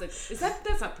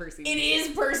 That's not Percy. It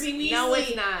is Percy Weasley. No,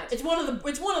 it's not. It's one of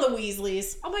the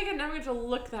Weasleys. Oh my god! Now we have to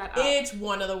look that up. It's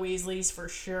one of the Weasleys for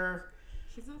sure.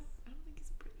 He's not. I don't think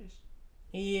he's British.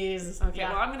 He is. Okay.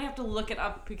 Yeah. Well, I'm gonna have to look it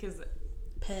up because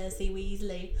Percy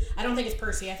Weasley. I don't think it's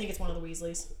Percy. I think it's one of the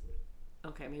Weasleys.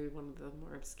 Okay, maybe one of the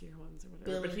more obscure ones or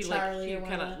whatever. Bill but he Charlie like he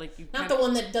kind of like you. Not the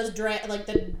one that does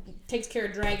that takes care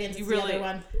of dragons. You really, the other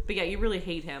one. But yeah, you really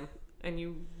hate him, and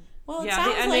you. Well, it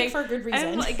sounds like for good reason.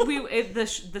 And like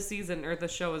the season or the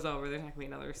show is over. There's not gonna be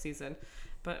another season,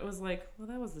 but it was like, well,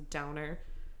 that was a downer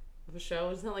of a show.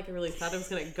 It's not like I really thought it was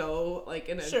gonna go like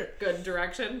in a good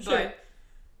direction, but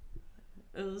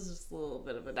it was just a little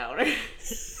bit of a downer.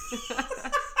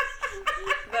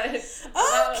 But,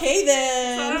 okay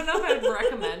then. So I don't know if I'd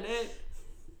recommend it.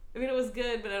 I mean, it was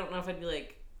good, but I don't know if I'd be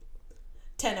like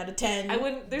 10 out of 10. I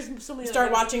wouldn't. There's so many.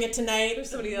 Start watching it tonight. There's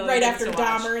so many other right after to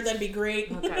Dahmer. Watch. That'd be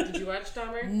great. Okay. Did you watch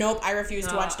Dahmer? Nope, I refuse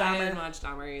to watch Dahmer. I didn't watch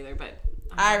Dahmer either, but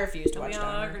I refuse to watch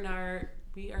Dahmer.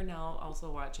 We are now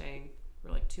also watching.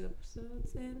 We're like 2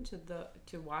 episodes into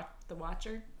The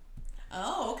Watcher.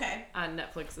 Oh, okay. On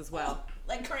Netflix as well.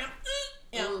 Like cramp.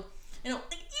 Yeah. You know.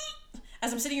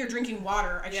 As I'm sitting here drinking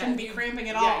water, I shouldn't be cramping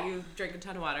at all. Yeah, you drink a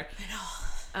ton of water.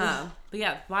 I know. But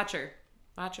yeah, Watcher.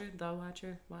 The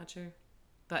Watcher.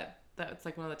 But that's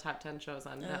like one of the top 10 shows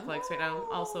on Netflix right now.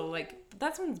 Also, like,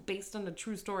 that's one's based on a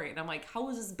true story. And I'm like, how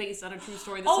is this based on a true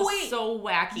story? This is so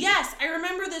wacky. Yes, I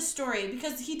remember this story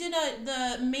because he did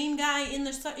the main guy in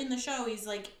the show.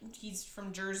 He's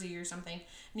from Jersey or something.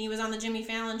 And he was on the Jimmy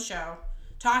Fallon show.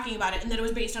 Talking about it, and that it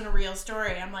was based on a real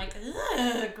story. I'm like,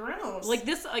 ugh, gross. Like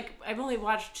this, like I've only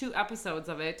watched 2 episodes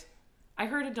of it. I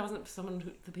heard it doesn't.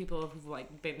 The people who've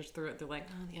like binged through it, they're like,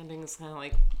 oh, the ending is kind of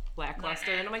like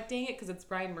lackluster, and I'm like, dang it, because it's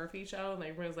Brian Murphy's show, and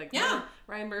everyone's like,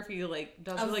 Ryan Murphy like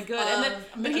does really good, and then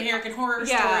American Horror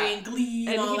Story and Glee,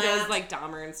 and all he that. does like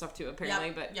Dahmer and stuff too,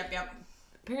 apparently. Yep.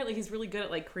 Apparently he's really good at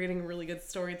like creating a really good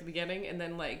story at the beginning, and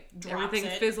then like everything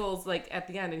fizzles like at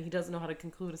the end, and he doesn't know how to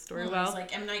conclude a story well. It's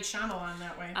like M. Night Shyamalan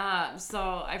that way.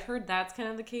 So I've heard that's kind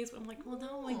of the case, but I'm like, well,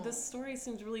 no, like this story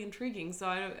seems really intriguing. So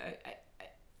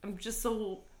I'm just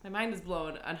so my mind is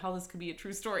blown on how this could be a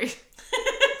true story.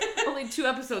 Only 2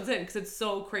 episodes in because it's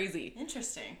so crazy.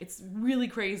 Interesting. It's really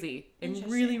crazy and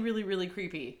really, really, really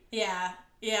creepy. Yeah.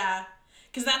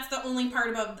 Because that's the only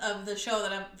part of the show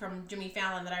that from Jimmy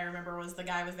Fallon that I remember was the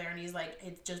guy was there and he's like,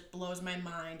 it just blows my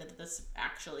mind that this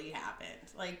actually happened.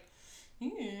 Like,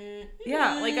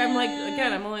 yeah, like I'm like,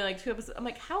 again, I'm only like 2 episodes. I'm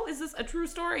like, how is this a true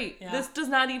story? Yeah. This does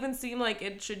not even seem like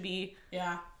it should be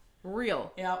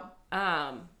real. Yep.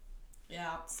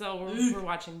 Yeah. So we're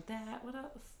watching that. What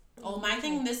else? Oh, my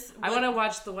thing. I want to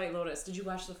watch The White Lotus. Did you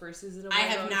watch the first season of White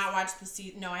Lotus? I have not watched the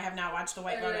season. No, I have not watched The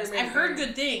White Lotus. I've heard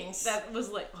good things. That was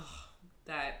like,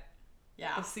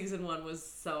 the season 1 was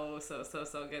so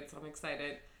good. So I'm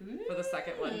excited for the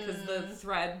second one because the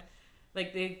thread,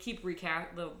 like they keep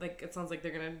like it sounds like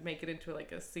they're gonna make it into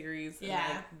like a series.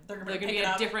 Yeah, and, like, they're gonna be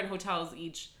at different hotels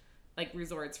each, like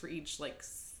resorts for each like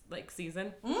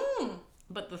season.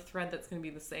 But the thread that's gonna be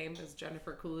the same as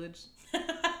Jennifer Coolidge.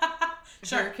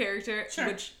 Her character,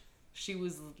 which she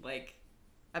was like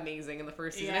amazing in the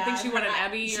first season. I think she won an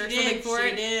Emmy or something for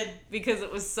it. She did. Because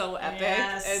it was so epic.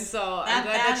 Yes. And so I'm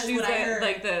glad that she's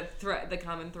like the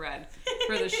common thread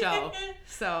for the show.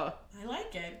 So I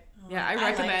like it. Yeah, I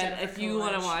recommend if you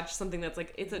want to watch something that's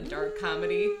like it's a dark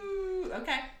comedy.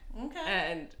 Okay.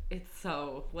 And it's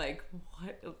so like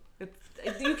what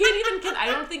you can't even. I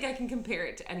don't think I can compare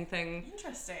it to anything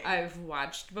interesting I've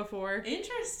watched before.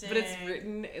 Interesting, but it's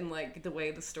written in like the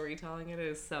way the storytelling it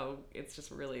is, so it's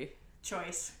just really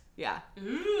choice. Yeah.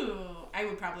 Ooh, I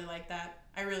would probably like that.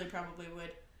 I really probably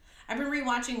would. I've been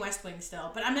rewatching West Wing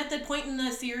still, but I'm at the point in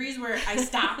the series where I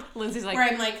stop. Lindsay's like, where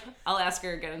I'm like, I'll ask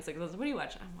her again in 6 months. What are you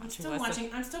watching? I'm still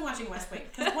watching West Wing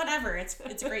because whatever, it's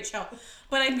a great show.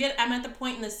 But I'm at the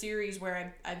point in the series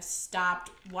where I've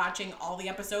stopped watching all the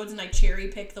episodes and I cherry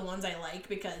pick the ones I like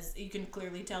because you can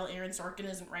clearly tell Aaron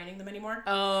Sorkin isn't writing them anymore.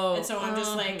 Oh, and so I'm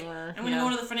just like, I'm gonna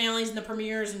go to the finales and the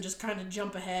premieres and just kind of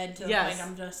jump ahead to the point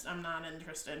I'm not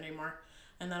interested anymore.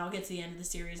 And then I'll get to the end of the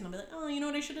series and I'll be like, oh, you know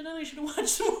what I should have done? I should have watched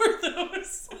some more of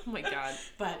those. Oh my God.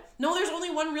 But no, there's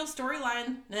only one real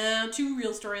storyline. No, 2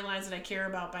 real storylines that I care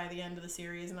about by the end of the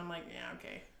series. And I'm like, yeah,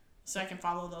 okay. So I can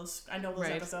follow those. I know those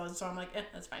episodes. So I'm like,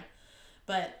 that's fine.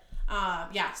 But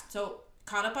yeah, so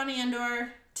caught up on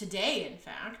Andor. Today, in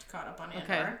fact, caught up on Andor.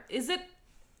 Okay. Is it...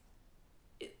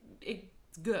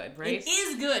 It's good, right? It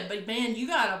is good. But man, you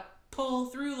gotta pull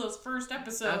through those first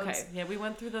episodes. Okay, yeah, we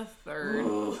went through the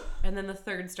 3rd, and then the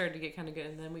 3rd started to get kind of good,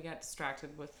 and then we got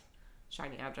distracted with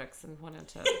shiny objects and went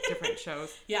into different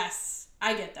shows. Yes,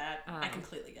 I get that. I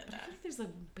completely get that. I feel like there's a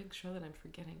big show that I'm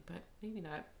forgetting, but maybe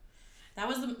not. That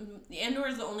was the Andor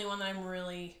is the only one that I'm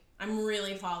really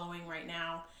following right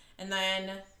now. And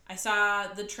then I saw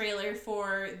the trailer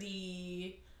for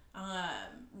the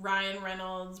Ryan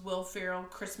Reynolds, Will Ferrell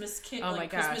Christmas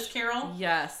Christmas Carol.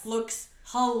 Yes, looks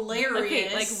hilarious.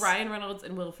 Okay, like Ryan Reynolds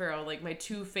and Will Ferrell, like my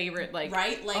 2 favorite, like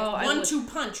right, like 1-2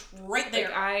 punch right there.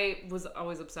 Like I was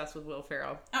always obsessed with Will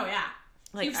Ferrell. Oh yeah,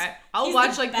 like I'll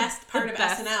watch the like best part of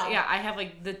SNL. Yeah, I have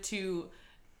like the 2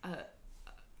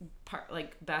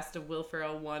 best of Will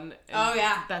Ferrell 1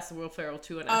 and best of Will Ferrell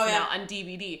 2 on SNL on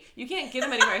DVD. You can't get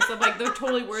them anywhere, so like they're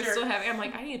totally worth still having. I'm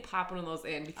like, I need to pop one of those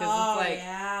in because it's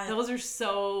like those are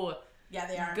so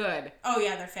they are good. Oh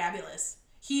yeah, they're fabulous.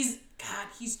 He's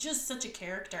just such a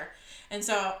character. And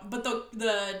so, but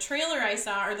the trailer I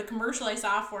saw, or the commercial I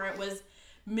saw for it was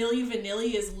Milli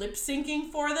Vanilli is lip syncing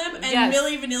for them. And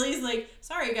Milli Vanilli's like,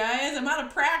 sorry guys, I'm out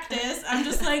of practice. I'm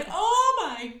just like,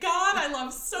 oh my God, I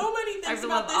love so many things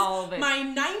about this. All of it. My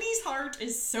 90s heart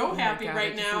is so happy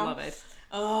right now. I love it.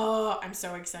 Oh, I'm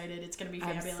so excited. It's going to be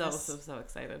fabulous. I'm so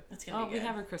excited. It's going to be good. We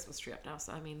have our Christmas tree up now,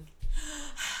 so I mean...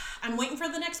 I'm waiting for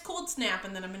the next cold snap,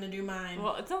 and then I'm going to do mine.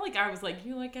 Well, it's not like I was like,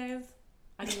 you know what, guys?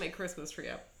 I need my Christmas tree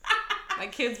up. My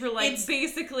kids were like, it's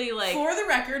basically like... For the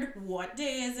record, what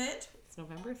day is it? It's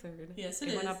November 3rd. Yes, it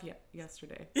is. Went up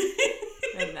yesterday.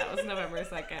 And that was November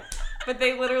 2nd. But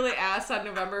they literally asked on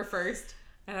November 1st,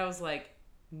 and I was like,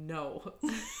 no.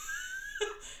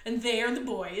 And they are the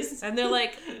boys. And they're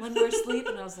like, one more sleep?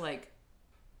 And I was like,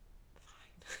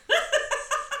 fine.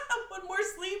 One more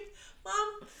sleep?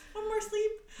 Mom, one more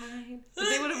sleep? Fine. But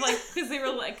they would have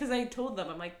because I told them,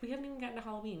 I'm like, we haven't even gotten to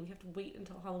Halloween. We have to wait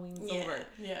until Halloween's over.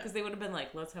 Yeah. Because they would have been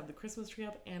like, let's have the Christmas tree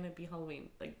up and it be Halloween.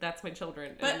 Like, that's my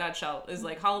children in a nutshell. Is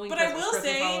like Halloween, Christmas,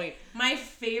 Halloween. My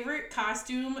favorite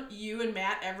costume you and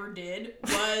Matt ever did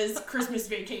was Christmas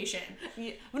Vacation.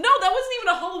 Yeah. No, that wasn't even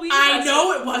a Halloween costume. I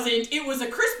know it wasn't. It was a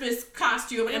Christmas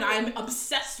costume and I'm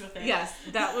obsessed with it. Yes,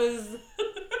 that was...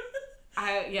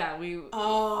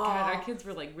 God, our kids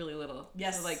were like really little.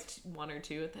 Yes. They were like 1 or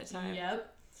 2 at that time.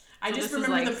 Yep. I just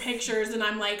remember the pictures and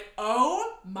I'm like,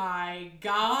 oh my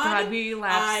God. God, we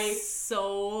laughed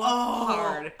so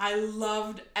hard. I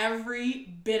loved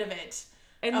every bit of it.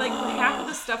 And like half of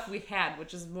the stuff we had,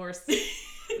 which is more...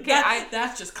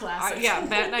 That's just classic.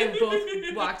 Matt and I both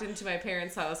walked into my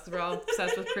parents' house because we're all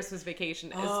obsessed with Christmas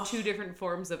Vacation as 2 different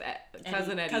forms of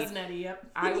Cousin Eddie. Cousin Eddie, yep.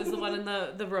 I was the one in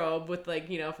the robe with like,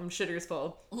 from Shitters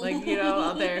Full. Like,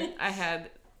 out there. I had...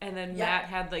 And then Matt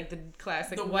had like the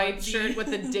classic white shirt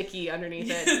with the Dickie underneath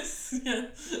it. Yes.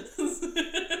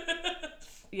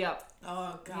 Yep.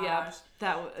 Oh gosh. Yep.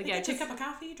 That was take a cup of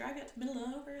coffee, drive it to the middle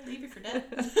over, leave you for dead.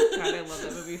 God, I love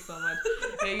that movie so much.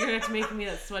 Yeah, you're gonna have to make me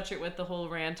that sweatshirt with the whole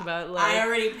rant about like. I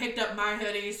already picked up my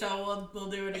hoodie, so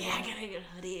we'll do it again. Yeah, I gotta get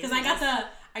a hoodie. Because I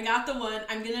got the one.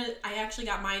 I actually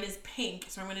got mine as pink,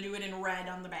 so I'm gonna do it in red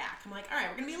on the back. I'm like, all right,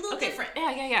 we're gonna be a little different.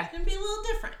 Yeah. It's gonna be a little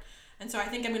different. And so I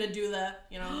think I'm going to do the,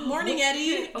 morning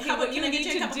Eddie, can I get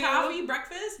you a cup of coffee,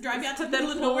 breakfast, drive you out to the middle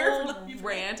of nowhere.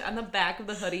 Rant on the back of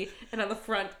the hoodie, and on the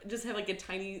front, just have like a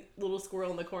tiny little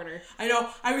squirrel in the corner. I know.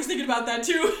 I was thinking about that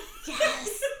too.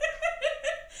 Yes.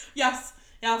 Yes.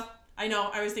 Yeah. I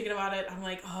know. I was thinking about it. I'm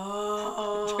like,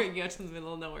 oh. Drag you out to the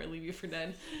middle of nowhere, leave you for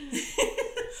dead.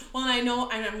 Well, and I know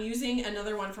I'm using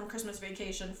another one from Christmas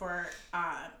Vacation for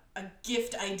a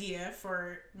gift idea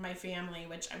for my family,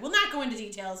 which I will not go into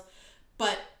details.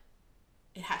 But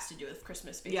it has to do with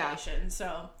Christmas Vacation,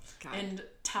 so and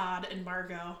Todd and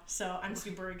Margot. So I'm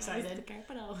super excited. Why is the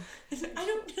carpet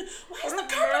Why is the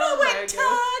carpet wet,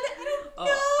 Todd? I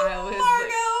don't know,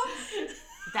 Margot.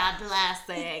 That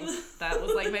blessing. That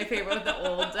was like my favorite with the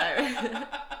old.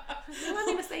 You want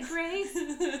me to say grace?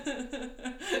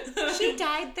 She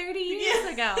died 30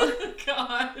 years ago.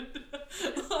 God.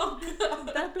 Oh, God.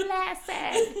 The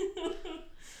blessing.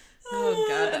 Oh,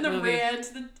 God. And the movie.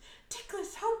 rant, the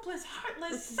tickless, hopeless,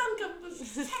 heartless, sunken,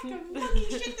 sack of monkey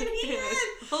shit that he is.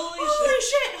 Holy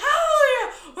shit.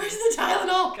 Hallelujah. Where's the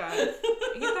Tylenol? God.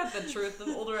 Ain't that the truth?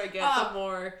 The older I get, the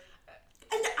more...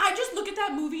 And I just look at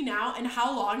that movie now and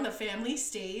how long the family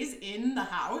stays in the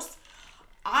house.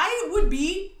 I would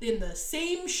be in the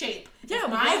same shape if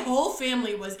my whole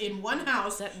family was in one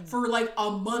house for like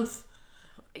a month.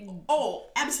 Oh,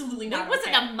 absolutely not. It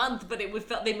wasn't a month, but it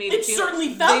felt they made it feel,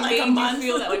 certainly felt like a month. They made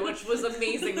you feel that way, which was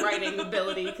amazing writing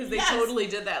ability because they totally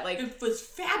did that. Like it was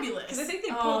fabulous. Because I think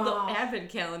they pulled the advent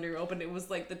calendar open. It was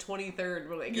like the 23rd,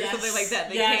 or something like that.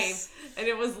 They came, and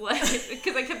it was like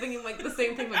because I kept thinking like the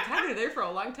same thing. Like, God, they're there for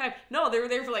a long time. No, they were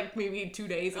there for like maybe 2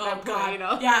 days at that point. You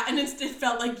know? Yeah, and it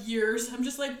felt like years. I'm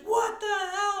just like, what the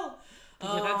hell?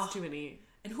 Yeah, that's too many.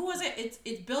 And who was it?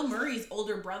 It's Bill Murray's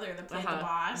older brother that played the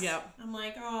boss. Yep. I'm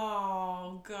like,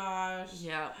 oh gosh.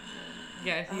 Yeah.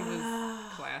 Yeah, he was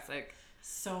classic.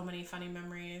 So many funny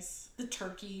memories. The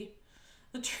turkey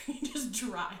just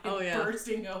dry and yeah.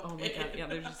 bursting open. Oh my God, yeah,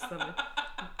 there's just some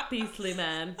beastly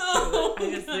man. Oh.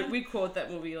 We quote that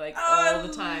movie like all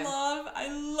the time. I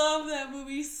love that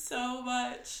movie so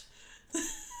much.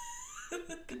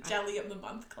 The Jelly of the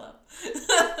Month Club.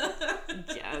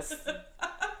 Yes.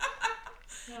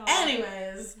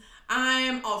 Anyways,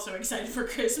 I'm also excited for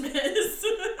Christmas.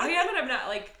 Oh yeah, but I'm not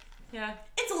like, yeah.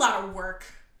 It's a lot of work.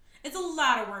 It's a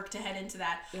lot of work to head into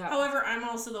that. Yeah. However, I'm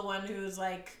also the one who's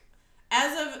like,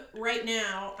 as of right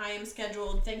now, I am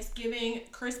scheduled Thanksgiving,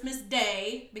 Christmas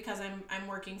Day, because I'm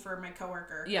working for my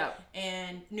coworker. Yeah.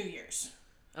 And New Year's.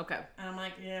 Okay. And I'm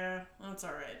like, yeah, that's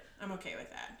all right. I'm okay with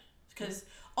that. Because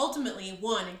ultimately,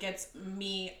 one, it gets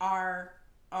me our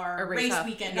race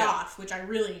weekend off, which I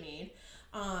really need.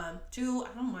 Two,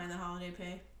 I don't mind the holiday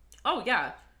pay. Oh,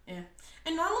 yeah. Yeah.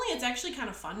 And normally it's actually kind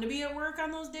of fun to be at work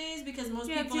on those days because most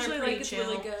people are pretty like, chill. It's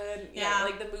really good. Yeah.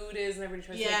 Like the mood is and everybody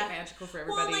tries to make it magical for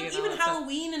everybody. Well, like even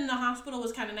Halloween in the hospital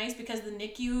was kind of nice because the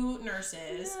NICU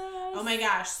nurses, oh my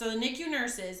gosh. So the NICU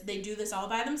nurses, they do this all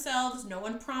by themselves. No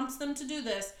one prompts them to do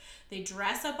this. They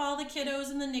dress up all the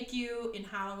kiddos in the NICU in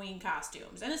Halloween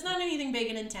costumes. And it's not anything big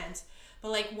and intense. But,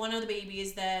 like, one of the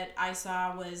babies that I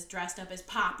saw was dressed up as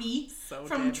Poppy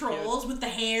from Trolls with the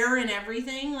hair and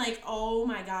everything. Like, oh,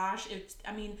 my gosh.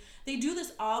 They do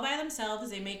this all by themselves.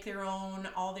 They make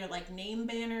all their, like, name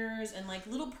banners and, like,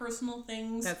 little personal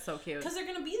things. That's so cute. Because they're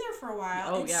going to be there for a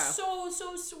while. Oh, it's so,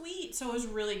 so sweet. So it was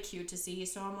really cute to see.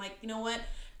 So I'm like, you know what?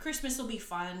 Christmas will be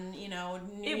fun. You know,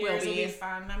 New Year's will be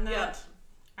fun.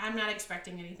 I'm not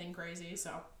expecting anything crazy,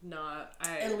 so.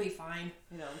 It'll be fine.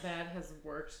 You know, that has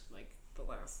worked, like, the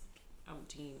last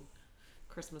umpteen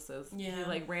Christmases. Yeah. He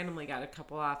like randomly got a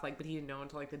couple off, like, but he didn't know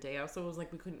until like the day of, so it was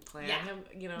like we couldn't plan him.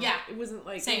 You know. Yeah. It wasn't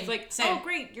like Same. It was like, oh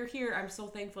great, you're here. I'm so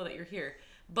thankful that you're here.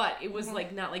 But it was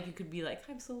like not like you could be like,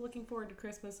 I'm so looking forward to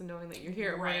Christmas and knowing that you're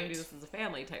here. We're gonna do this as a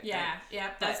family type thing. Yeah.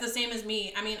 That's the same as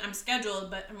me. I mean, I'm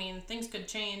scheduled, but I mean things could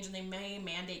change and they may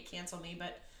mandate cancel me,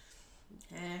 but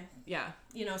yeah.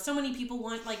 You know, so many people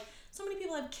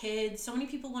have kids, so many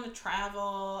people want to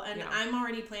travel, and I'm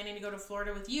already planning to go to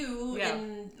Florida with you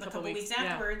in a couple weeks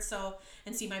afterwards,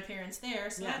 and see my parents there,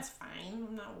 so that's fine.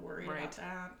 I'm not worried about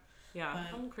that. Yeah,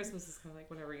 Christmas is kind of like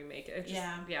whenever you make it.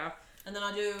 Yeah. And then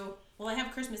I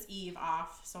have Christmas Eve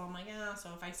off, so I'm like, so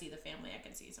if I see the family, I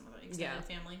can see some of the extended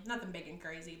family. Nothing big and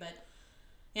crazy, but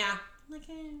I'm like,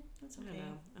 that's okay.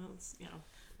 I don't know.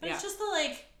 But it's just the,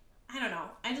 like, I don't know.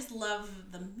 I just love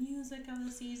the music of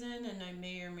the season, and I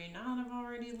may or may not have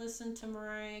already listened to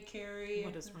Mariah Carey.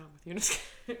 What is wrong with you?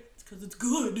 It's because it's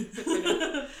good.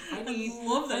 I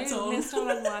love that song. I missed out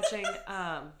on watching,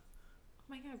 oh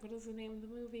my God, what is the name of the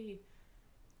movie?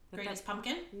 Greatest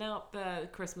Pumpkin? No, the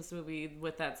Christmas movie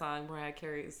with that song, Mariah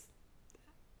Carey's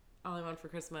All I Want for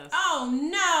Christmas. Oh,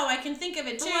 no, I can think of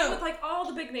it, too. The one with, like, all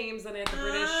the big names in it, the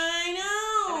British. I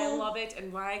know. And I love it,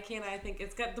 and why can't I think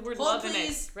it's got the word love in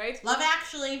it, right? Love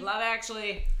Actually. Love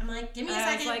Actually. I'm like, give me a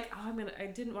second. I was like, I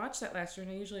didn't watch that last year,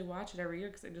 and I usually watch it every year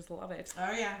because I just love it.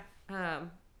 Oh, yeah.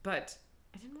 But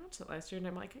I didn't watch that last year, and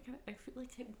I'm like, I feel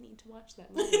like I need to watch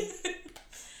that movie.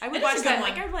 I would watch that.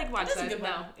 Like, I would like watch that.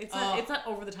 No, it's not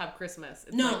over the top Christmas.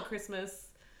 It's like Christmas.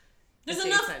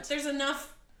 There's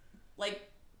enough, like,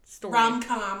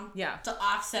 rom-com to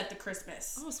offset the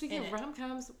Christmas. Oh, speaking of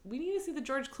rom-coms, we need to see the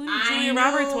George Clooney, Julia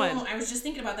Roberts one. I was just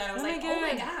thinking about that. I was oh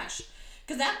my gosh.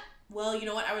 Because you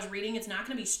know what? I was reading it's not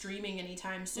going to be streaming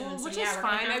anytime soon. Well, so which we're is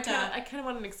fine. Gonna have I kind of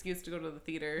want an excuse to go to the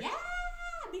theater. Yeah,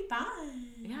 I'll be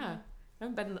fine. Yeah.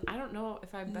 I don't know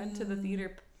if I've been to the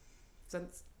theater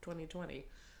since 2020.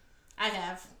 I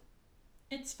have.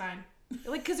 It's fine.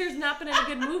 Like, because there's not been any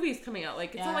good movies coming out.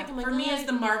 Like, it's not like I'm like, for me, it's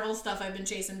the Marvel stuff I've been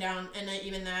chasing down, and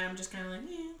even that, I'm just kind of like,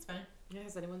 yeah, it's fine. Yeah,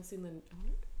 has anyone seen the...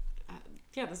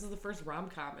 yeah, this is the first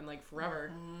rom-com in, like,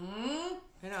 forever. Mm-hmm.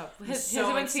 I know. Has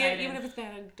anyone seen it? Even if it's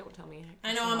bad, don't tell me.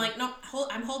 I know, I'm like, no,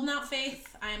 I'm holding out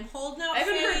faith. I'm holding out I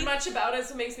faith. haven't heard much about it,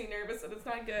 so it makes me nervous that it's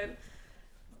not good.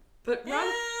 But but you know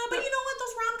what?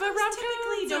 Those rom-coms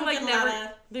typically don't get a lot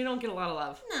of... They don't get a lot of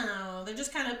love. No, they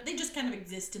just kind of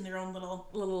exist in their own little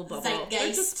bubble. zeitgeist. They're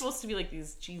just supposed to be like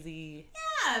these cheesy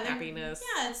happiness.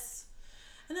 Yeah,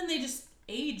 and then they just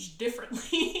age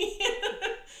differently.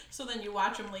 So then you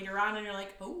watch them later on and you're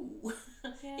like, oh,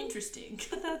 interesting.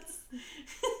 But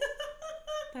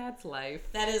that's life.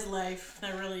 That is life.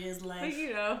 That really is life. Like,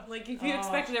 you know, like if you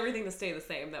expected everything to stay the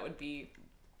same, that would be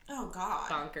God,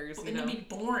 bonkers. And it'd be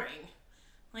boring.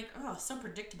 Like, so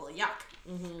predictable. Yuck.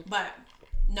 Mm-hmm. But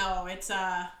no, it's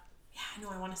I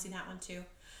want to see that one too.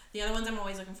 The other ones I'm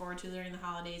always looking forward to during the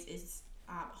holidays is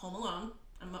Home Alone.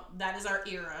 That is our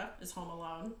era. Is Home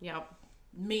Alone. Yep.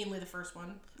 Mainly the first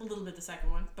one, a little bit the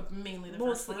second one, but mainly the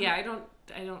first one. Yeah, I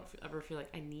don't ever feel like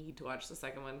I need to watch the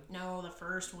second one. No, the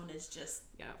first one is just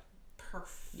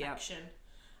perfection.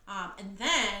 Yep. And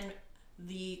then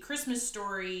the Christmas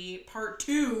Story Part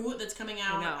 2 that's coming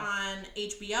out on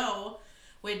HBO,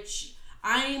 which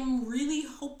I'm really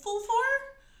hopeful for.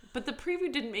 But the preview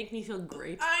didn't make me feel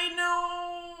great. I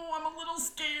know. I'm a little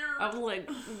scared. I'm like,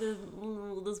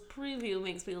 this preview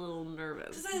makes me a little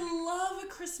nervous. Because I love A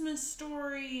Christmas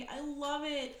Story. I love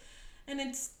it. And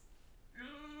it's... I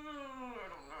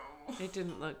don't know. It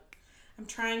didn't look... I'm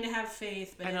trying to have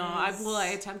faith, but I know. Will I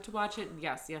attempt to watch it?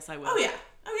 Yes, I will. Oh,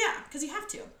 yeah. Because you have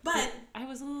to. But... I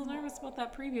was a little nervous about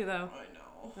that preview, though. I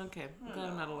know. Okay. I'm glad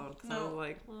I'm not alone. Because I was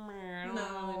like, I don't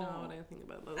really know what I think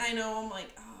about those. I know. I'm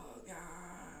like, oh, God.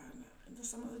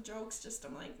 Some of the jokes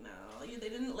I'm like, no, they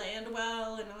didn't land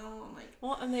well, and I'm like,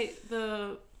 well, and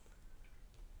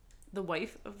the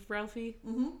wife of Ralphie,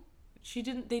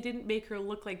 they didn't make her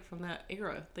look like from that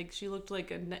era. Like, she looked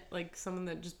like like someone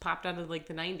that just popped out of like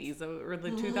the 90s or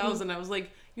the 2000s. I was like,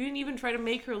 you didn't even try to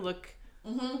make her look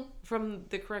from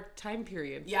the correct time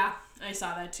period. Yeah, I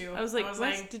saw that too. I was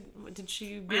like, did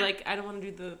she be like, I don't want to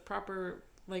do the proper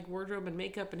like wardrobe and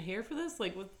makeup and hair for this?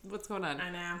 Like, what's going on? I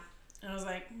know. I was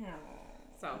like,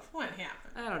 so what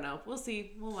happened? I don't know. We'll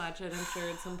see. We'll watch it, I'm sure,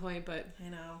 at some point, but... I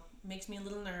know. Makes me a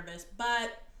little nervous, but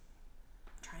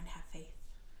I'm trying to have faith.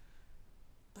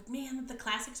 But man, the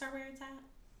classics are where it's at.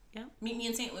 Yeah. Meet Me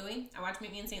in St. Louis. I watched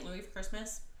Meet Me in St. Louis for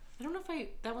Christmas. I don't know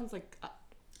if that one's like...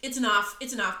 It's an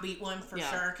offbeat one for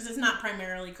sure, because it's not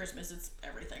primarily Christmas, it's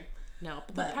everything. No,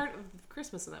 but the part of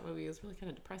Christmas in that movie is really kind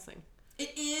of depressing.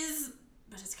 It is,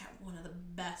 but it's got one of the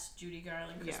best Judy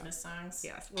Garland Christmas songs.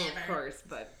 Yes, well, ever. Of course,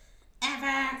 but...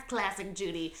 Ever. Classic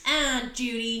Judy.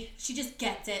 Judy. She just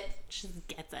gets it. She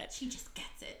just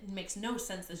gets it. It makes no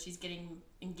sense that she's getting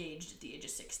engaged at the age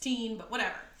of 16, but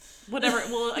whatever.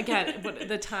 Well, again, but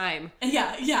the time.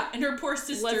 Yeah. And her poor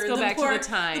sister. Let's go back to the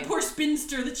time. The poor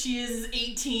spinster that she is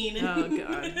 18. Oh,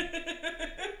 God.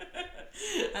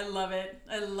 I love it.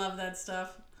 I love that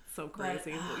stuff. So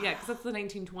crazy. Yeah, because that's the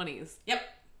 1920s. Yep.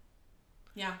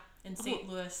 Yeah, in St.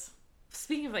 Louis.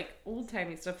 Speaking of like old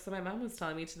timey stuff, so my mom was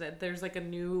telling me that there's like a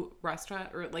new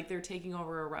restaurant, or like they're taking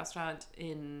over a restaurant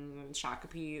in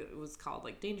Shakopee. It was called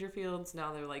like Dangerfields.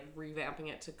 Now they're like revamping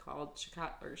it to called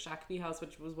Shakopee House,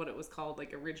 which was what it was called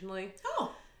like originally.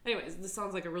 Oh. Anyways, this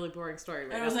sounds like a really boring story.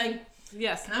 Right? I was like,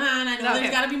 yes, come on, I know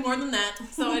there's got to be more than that.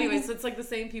 So anyways, it's like the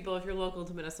same people. If you're local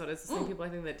to Minnesota, it's the same people I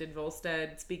think that did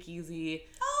Volstead, Speakeasy,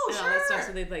 and all that stuff.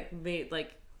 So they like made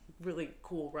like really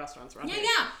cool restaurants around here.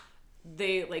 Yeah.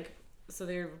 They like. So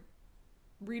they're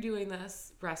redoing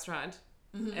this restaurant,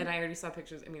 and I already saw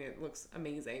pictures. I mean, it looks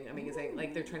amazing. Ooh.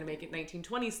 Like they're trying to make it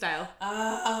 1920 style.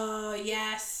 Oh,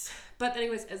 yes. But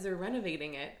anyways, as they're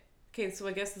renovating it, okay, so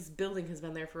I guess this building has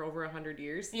been there for over 100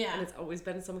 years. Yeah. And it's always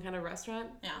been some kind of restaurant.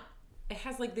 Yeah. It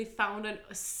has like, they found a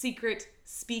secret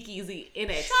speakeasy in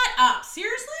it. Shut up.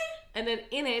 Seriously? And then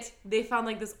in it, they found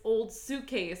like this old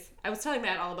suitcase. I was telling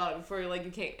Matt all about it before like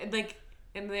you came.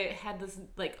 And they had this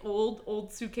like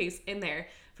old suitcase in there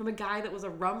from a guy that was a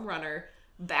rum runner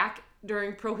back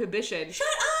during Prohibition. Shut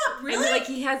up! Really?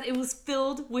 And like it was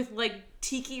filled with like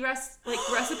tiki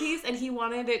recipes, and he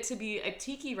wanted it to be a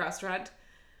tiki restaurant.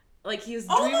 Like his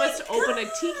dream was to open a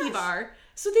tiki bar.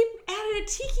 So they added a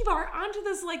tiki bar onto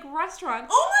this like restaurant.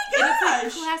 Oh my gosh! And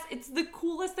it's like it's the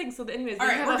coolest thing. So anyways, all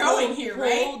they right, have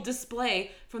whole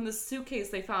display from the suitcase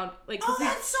they found. Like,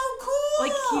 that's so cool!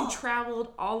 Like he traveled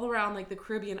all around like the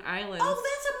Caribbean islands. Oh,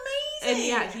 that's And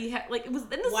yeah, he had, like, it was in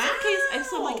the suitcase.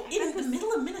 So I'm like, in the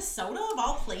middle of Minnesota, of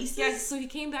all places? Yeah, so he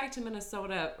came back to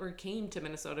Minnesota, or came to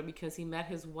Minnesota because he met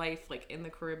his wife, like, in the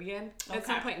Caribbean at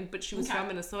some point, but she was from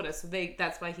Minnesota, so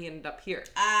that's why he ended up here.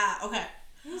 Okay.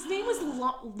 His name was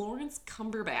Lawrence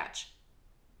Cumberbatch.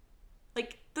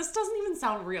 Like, this doesn't even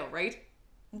sound real, right?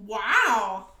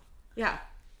 Wow. Yeah.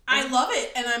 I love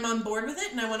it, and I'm on board with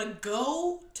it, and I want to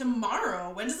go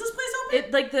tomorrow. When does this place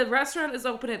open? The restaurant is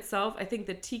open itself. I think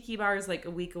the tiki bar is like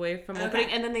a week away from opening,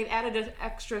 and then they've added an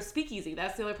extra speakeasy.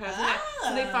 That's the only part.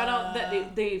 So they found out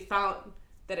that they found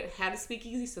that it had a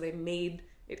speakeasy, so they made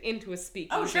it into a speakeasy.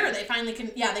 Oh, sure. They finally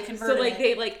they converted So, like, it.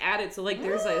 they, like, added, so, like,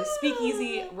 there's a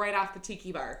speakeasy right off the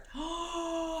tiki bar.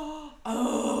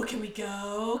 Oh, can we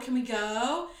go? Can we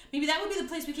go? Maybe that would be the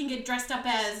place we can get dressed up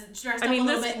a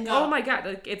little bit and go. Oh my god,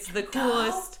 like, it's the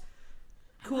coolest.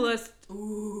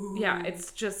 Ooh. Yeah,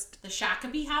 it's just. The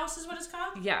Shakopee House is what it's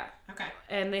called? Yeah. Okay.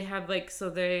 And they have, like, so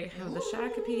they have the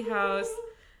Shakopee House.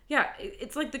 Yeah,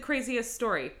 it's like the craziest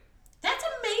story. That's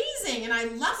amazing, and I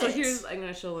love it. So I'm going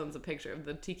to show them a picture of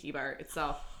the tiki bar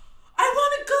itself. I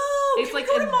want to go! It's like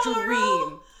a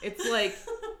dream. It's like,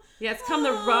 yeah, it's called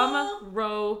the Rum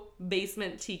Row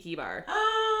Basement Tiki Bar.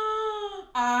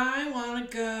 I want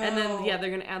to go. And then, yeah, they're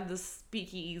going to add the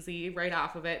speakeasy right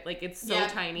off of it. Like, it's so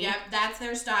tiny. Yep, that's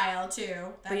their style, too.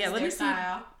 That's their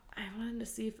style. I wanted to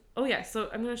see if... Oh, yeah, so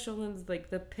I'm going to show them,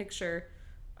 like, the picture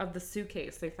of the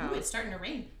suitcase they found. Ooh, it's starting to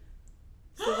rain.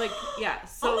 So, like, yeah.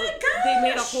 So oh my gosh! They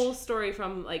made a whole story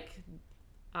from, like,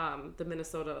 the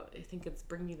Minnesota... I think it's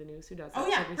Bring Me the News. Who does that? Oh,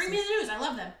 yeah. Bring Me the News. I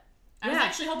love them. I was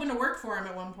actually hoping to work for them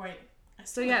at one point.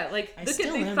 So, yeah, like,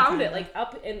 they found it, like,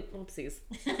 up in... Oopsies.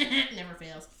 Never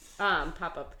fails.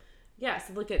 Pop up. Yeah,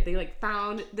 so look at... They, like,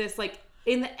 found this, like,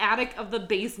 in the attic of the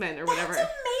basement or whatever.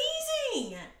 That's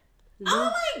amazing!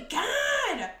 Oh, my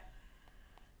God!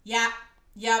 Yeah.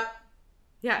 Yep.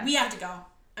 Yeah. We have to go.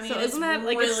 I mean, so isn't that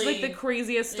like, really, it's like the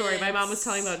craziest story my mom was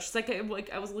telling about? She's like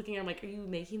I was looking, I'm like, are you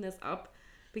making this up?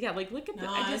 But yeah, like, look at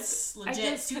it's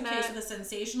legit suitcase with a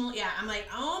sensational. Yeah, I'm like,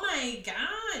 oh my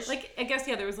gosh. Like, I guess,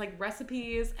 yeah, there was like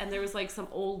recipes and there was like some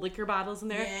old liquor bottles in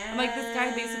there. Yeah. I'm like, this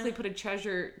guy basically put a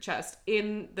treasure chest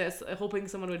in this, hoping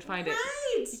someone would find it.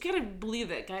 You gotta believe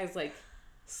that guy's like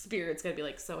spirit's gonna be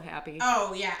like so happy.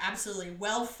 Oh yeah, absolutely.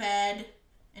 Well fed.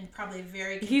 And probably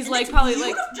very. He's like probably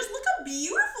beautiful. like. Just look how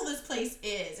beautiful this place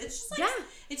is. It's just like. Yeah.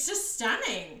 It's just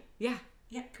stunning. Yeah.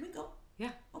 Yeah. Can we go?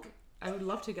 Yeah. Okay. I would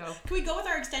love to go. Can we go with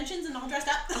our extensions and all dressed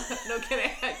up? No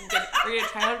kidding. We're gonna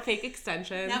try out fake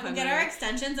extensions. Yeah, we'll get our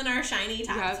extensions and our shiny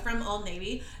tops from Old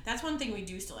Navy. That's one thing we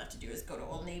do still have to do is go to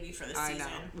Old Navy for this season.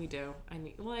 I know. We do.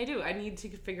 I do. I need to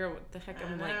figure out what the heck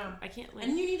I'm like. I can't like.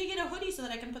 And you need to get a hoodie so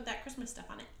that I can put that Christmas stuff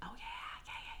on it. Oh yeah.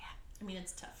 I mean,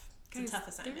 it's tough. It's a tough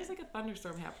assignment. There's like a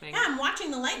thunderstorm happening. Yeah, I'm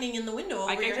watching the lightning in the window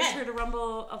over your head. I just heard a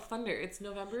rumble of thunder. It's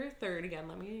November 3rd again.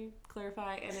 Let me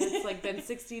clarify. And it's like been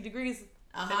 60 degrees.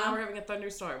 And now we're having a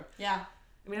thunderstorm. Yeah.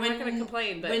 I mean, I'm not going to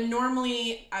complain, but... When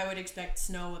normally I would expect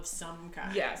snow of some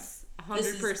kind. Yes,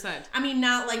 100%. I mean,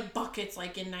 not like buckets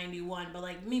like in 91, but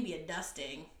like maybe a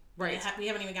dusting. Right. We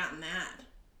haven't even gotten that,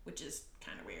 which is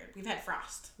kind of weird. We've had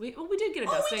frost. We did get a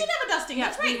dusting. We did have a dusting. Yeah,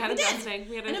 that's right. We had a dusting.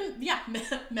 We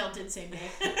had melted same day.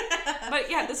 But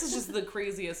yeah, this is just the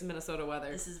craziest Minnesota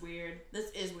weather. This is weird.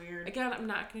 Again, I'm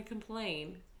not going to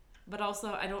complain, but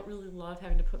also I don't really love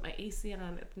having to put my AC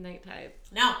on at the nighttime.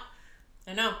 No,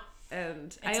 I know.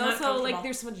 And it's I also like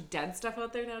there's so much dead stuff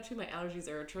out there now too. My allergies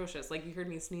are atrocious. Like you heard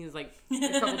me sneeze like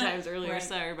a couple times earlier. Right.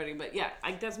 Sorry, everybody, but yeah,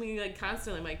 that's me like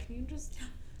constantly. I'm like, can you just?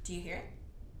 Do you hear it?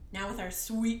 Now with our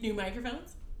sweet new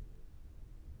microphones.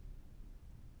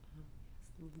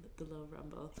 Oh, yes, the low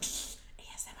rumble.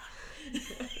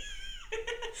 ASMR.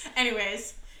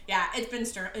 Anyways, yeah, it's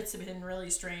been really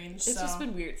strange. It's just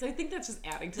been weird. So I think that's just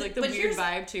adding to like the weird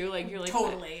vibe too. Like you're like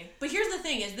totally. But here's the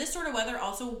thing: is this sort of weather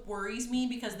also worries me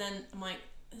because then I'm like,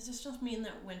 does this just mean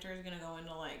that winter is gonna go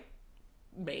into like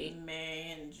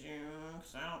May and June?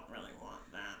 Because I don't really want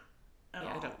that. At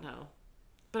all. I don't know.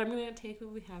 But I'm gonna take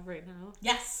what we have right now.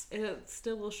 Yes. It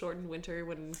still will shorten winter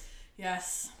when.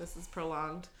 Yes. This is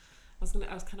prolonged. I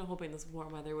was kind of hoping this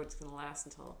warm weather was gonna last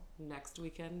until next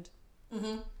weekend.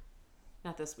 Mm-hmm.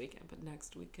 Not this weekend, but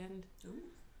next weekend. Ooh.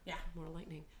 Yeah. More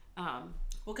lightning. Well,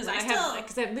 because I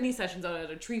have mini sessions out at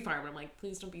a tree farm, and I'm like,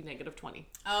 please don't be -20.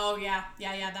 Oh yeah,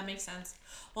 that makes sense.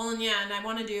 Well, and I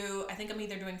want to do. I think I'm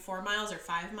either doing 4 miles or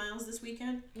 5 miles this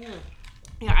weekend. Yeah,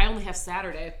 I only have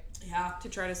Saturday. Yeah. To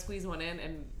try to squeeze one in,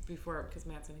 and because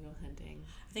Matt's gonna go hunting.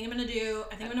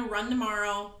 I'm gonna run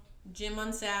tomorrow, gym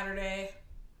on Saturday,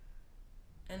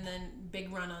 and then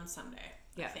big run on Sunday.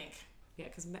 Yeah. I think. Yeah,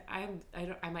 because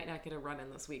I might not get a run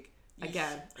in this week.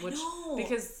 again. Which, I know.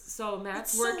 because, so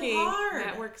Matt's It's working. so hard.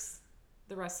 Matt works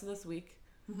the rest of this week.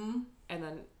 Mm-hmm. And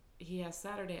then he has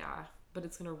Saturday off, but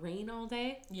it's going to rain all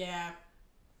day. Yeah.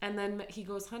 And then he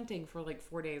goes hunting for like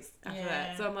 4 days after Yeah.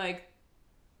 that. So I'm like,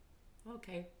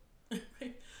 okay.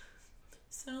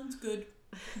 Sounds good.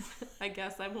 I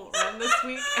guess I won't run this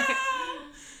week.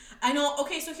 I know.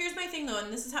 Okay, so here's my thing, though,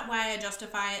 and this is why I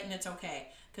justify it, and it's okay.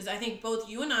 Because I think both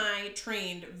you and I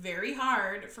trained very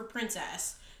hard for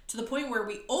Princess to the point where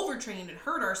we overtrained and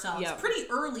hurt ourselves pretty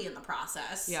early in the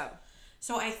process. Yeah.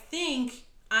 So I think,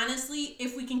 honestly,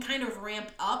 if we can kind of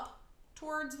ramp up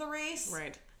towards the race,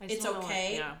 Right. It's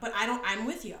okay. But I'm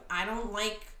with you. I don't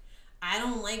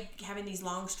like having these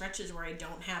long stretches where I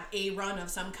don't have a run of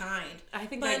some kind. I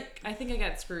think I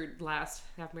got screwed last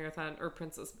half marathon or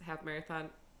Princess half marathon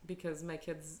because my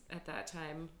kids at that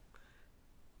time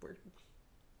were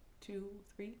 2,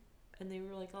 3, and they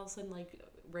were like all of a sudden like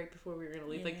right before we were gonna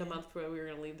leave, like the month before we were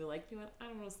gonna leave, they're like, you know what, I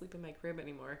don't want to sleep in my crib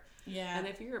anymore. Yeah. And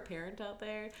if you're a parent out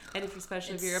there, and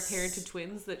especially if you're a parent to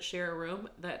twins that share a room,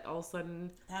 that all of a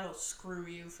sudden that'll screw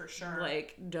you for sure.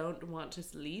 Like don't want to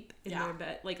sleep in their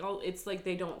bed, like it's like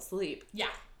they don't sleep. Yeah.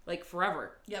 Like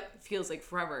forever. Yep. It feels like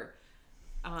forever.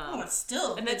 It's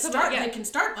still, and it can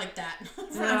start like that.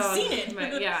 I've seen it.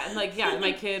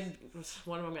 My kid,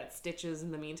 one of them got stitches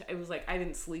in the meantime. It was like, I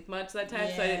didn't sleep much that time,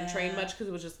 so I didn't train much because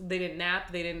it was just, they didn't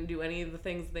nap, they didn't do any of the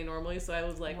things they normally, so I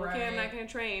was like, okay, I'm not going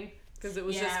to train because it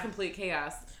was just complete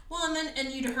chaos. Well,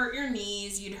 and you'd hurt your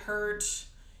knees, you'd hurt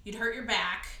your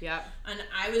back. Yep. And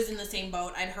I was in the same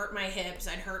boat. I'd hurt my hips,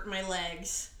 I'd hurt my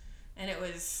legs, and it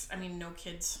was, I mean, no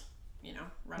kids,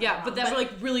 running around. But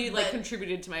that really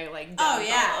contributed to my downfall.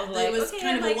 It was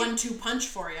kind of a 1-2 punch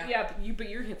for you. Yeah, but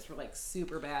your hips were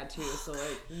super bad too. So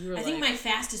you were I think my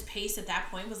fastest pace at that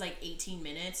point was 18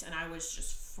 minutes, and I was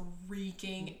just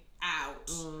freaking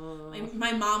out.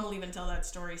 My mom will even tell that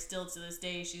story still to this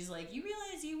day. She's like, "You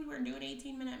realize you were doing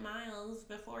 18-minute miles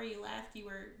before you left? You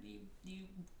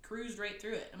cruised right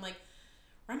through it." I'm like,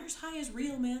 runner's high is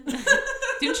real, man.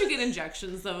 Didn't you get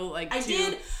injections though? I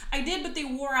did, but they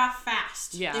wore off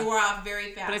fast. Yeah, they wore off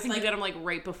very fast. But I think you got them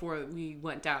right before we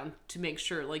went down to make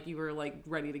sure you were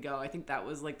ready to go. I think that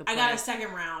was the plan. I got a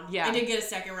second round. Yeah, I did get a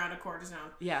second round of cortisone.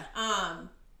 Yeah.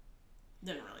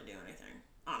 Didn't really do anything.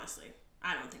 Honestly,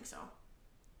 I don't think so.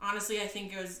 Honestly, I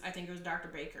think it was Dr.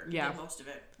 Baker who did most of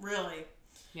it. Really.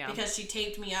 Yeah. Because she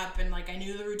taped me up and I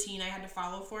knew the routine I had to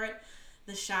follow for it.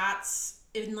 The shots,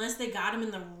 unless they got him in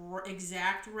the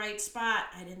exact right spot,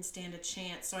 I didn't stand a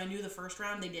chance. So I knew the first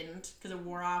round they didn't because it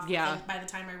wore off by the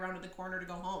time I rounded the corner to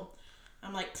go home.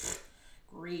 I'm like,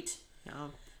 great. Yeah.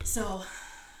 So,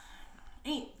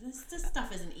 this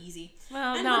stuff isn't easy.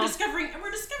 Well, and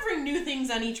we're discovering new things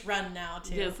on each run now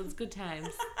too. Yes, it's good times.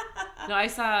 No, I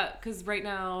saw, because right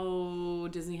now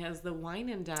Disney has the Wine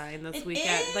and Dine this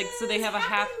weekend. So they have a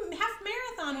half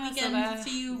marathon weekend for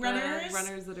you runners.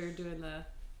 Runners that are doing the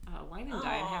Wine and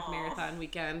Dine half marathon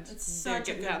weekend. It's such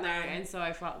a good down there, and so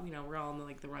I thought we're all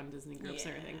in the Run Disney groups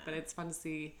and everything. But it's fun to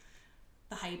see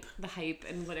the hype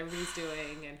and what everybody's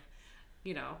doing, and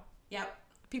Yep.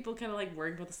 People kind of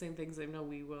worrying about the same things I know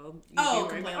we will.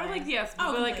 Completely. I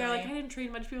didn't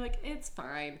train much. People it's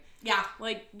fine. Yeah.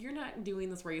 You're not doing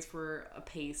this race for a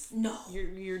pace. No.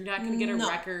 You're not going to get a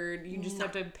record. You just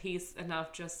have to pace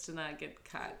enough just to not get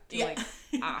caught. You're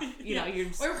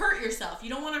just... Or hurt yourself. You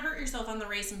don't want to hurt yourself on the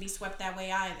race and be swept that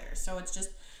way either. So it's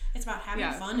about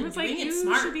having fun and doing it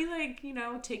smart. You should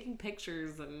be taking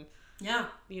pictures and... Yeah.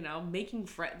 Making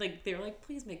friends. They're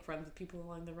please make friends with people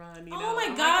along the run. Oh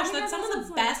my gosh, that's some of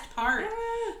the best part.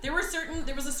 Yeah. There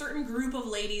was a certain group of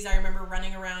ladies I remember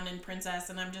running around in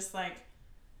Princess, and I'm just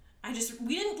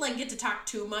we didn't get to talk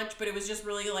too much, but it was just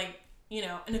really an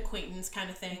acquaintance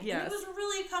kind of thing. Yeah. And it was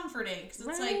really comforting because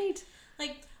it's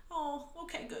oh,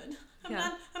 okay, good. I'm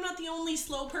not the only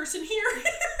slow person here.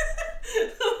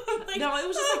 No, it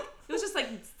was just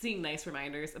seeing nice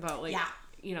reminders about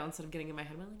instead of getting in my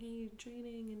head, I'm hey, you're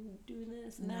training and doing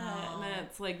this and that. And then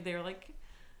it's they're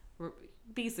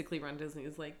basically Run Disney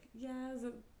is are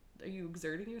you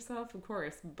exerting yourself? Of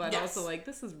course. But also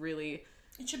this is really...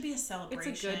 It should be a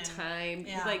celebration. It's a good time.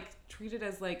 Yeah. Treat it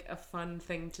as a fun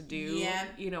thing to do.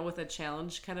 Yeah. With a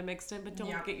challenge kind of mixed in, but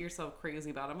don't get yourself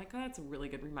crazy about it. I'm that's a really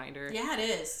good reminder. Yeah, it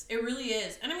is. It really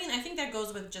is. And I think that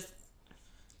goes with just...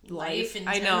 life in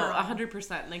general. I know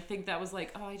 100%, and I think that was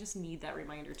I just need that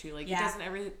reminder too. It doesn't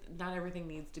not everything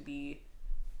needs to be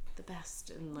the best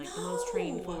and the most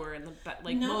trained for and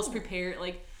the most prepared.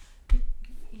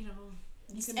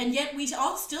 And yet we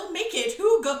all still make it.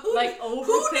 Who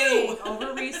overthink,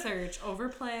 over research, over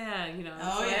plan.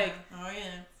 Oh yeah.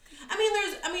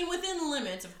 I mean, within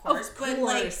limits, of course. But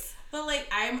But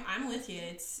like I'm with you.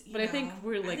 It's I think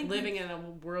we're like living in a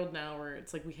world now where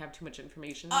it's like we have too much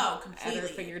information at our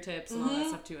fingertips and all that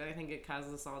stuff too. And I think it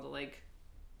causes us all to like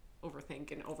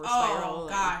overthink and over spiral. Oh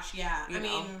gosh, yeah. I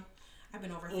mean, I've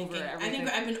been overthinking. I think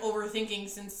I've been overthinking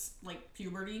since like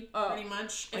puberty, pretty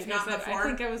much. If not before. I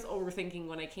think I was overthinking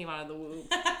when I came out of the womb.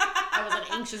 I was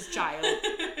an anxious child.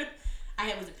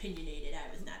 I was opinionated.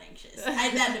 I was not anxious.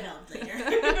 That developed later.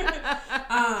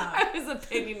 I was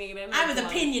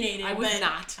opinionated. I was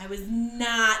not. I was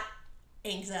not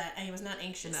anxious. I was not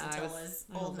anxious until I was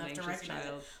old enough to recognize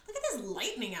it. Look at this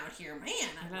lightning out here, man.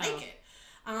 I like it.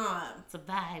 It's a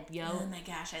vibe, yo. Oh my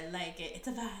gosh, I like it. It's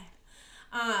a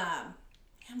vibe.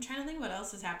 I'm trying to think what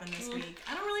else has happened this week.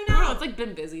 I don't really know. It's like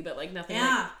been busy, but like nothing.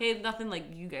 Yeah. Nothing like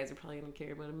you guys are probably gonna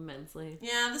care about immensely.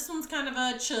 Yeah, this one's kind of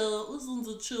a chill. This one's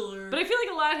a chiller. But I feel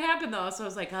like a lot happened though, so I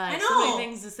was like, I have so many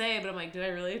things to say, but I'm like, did I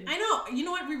really? I know. You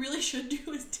know what we really should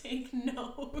do is take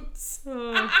notes.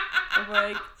 I'm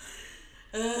like,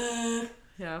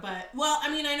 yeah. But well, I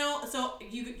mean, I know. So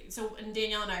and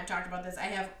Danielle and I have talked about this. I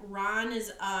have Ron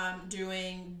is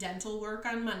doing dental work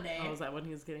on Monday. Oh, is that when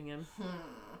he's getting in?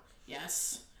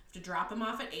 Yes. I have to drop him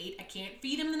off at 8. I can't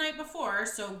feed him the night before,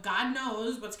 so God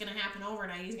knows what's going to happen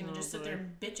overnight. He's going to just sit there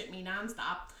and bitch at me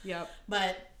nonstop. Yep.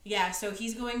 But, yeah, so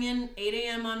he's going in 8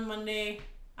 a.m. on Monday.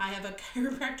 I have a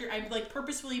chiropractor. I've, like,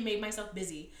 purposefully made myself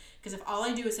busy, because if all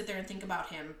I do is sit there and think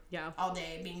about him all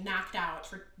day, being knocked out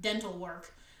for dental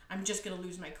work, I'm just going to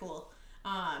lose my cool.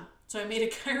 So I made a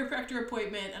chiropractor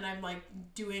appointment, and I'm, like,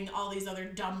 doing all these other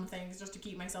dumb things just to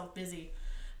keep myself busy.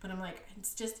 But I'm like,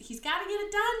 it's just, he's got to get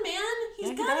it done, man.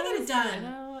 He's got to get it done. I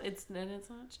know, it's not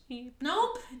cheap.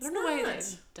 Nope, it's I don't know why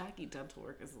doggy dental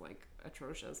work is, like,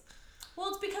 atrocious. Well,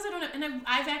 it's because I don't have, and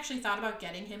I've actually thought about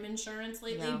getting him insurance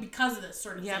lately because of this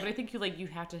sort of thing. Yeah, but I think you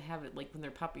have to have it, like, when they're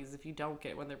puppies. If you don't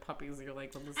get it when they're puppies, you're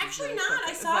like, well, this actually is not.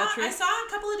 I saw a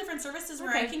couple of different services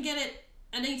where I can get it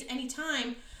at any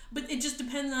time, but it just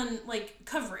depends on, like,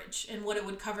 coverage and what it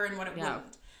would cover and what it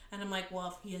wouldn't. And I'm like, well,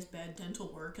 if he has bad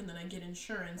dental work and then I get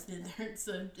insurance, then it's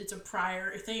a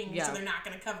prior thing, so they're not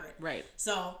going to cover it. Right.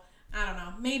 So, I don't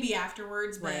know. Maybe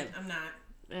afterwards, but I'm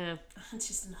not. It's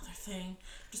just another thing.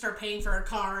 To start paying for a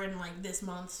car in, like, this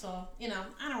month, so, you know,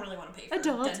 I don't really want to pay for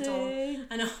dental.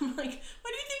 I know, I'm like,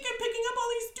 why do you think I'm picking up all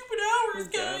these stupid hours,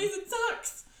 guys? It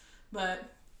sucks.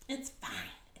 But it's fine.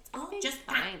 It's all just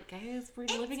fine. Guys, we're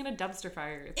living in a dumpster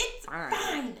fire. It's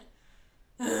fine.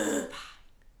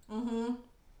 Mm-hmm.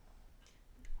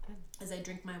 As I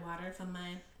drink my water from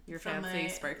your fancy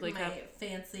sparkly cup. My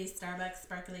fancy Starbucks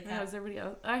sparkly cup. How's everybody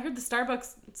else? I heard the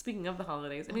Starbucks, speaking of the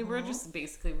holidays, I mean, we're just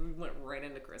basically, we went right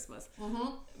into Christmas.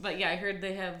 But yeah, I heard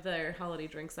they have their holiday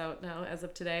drinks out now as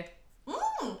of today.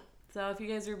 So if you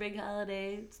guys are big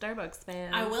holiday Starbucks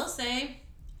fans. I will say,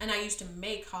 and I used to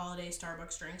make holiday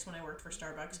Starbucks drinks when I worked for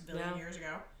Starbucks a billion years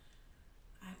ago.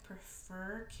 I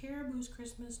prefer Caribou's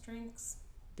Christmas drinks.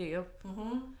 Do you?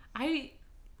 I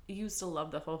used to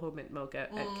love the Ho Ho Mint Mocha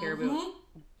at Caribou.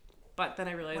 But then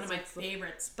I realized one of my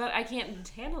favorites. But I can't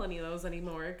handle any of those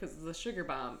anymore because of the sugar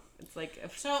bomb. It's like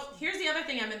so. Here's the other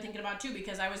thing I've been thinking about too,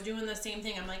 because I was doing the same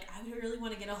thing. I'm like, I really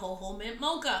want to get a Ho Ho Mint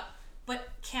Mocha, but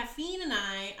caffeine and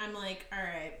I'm like, all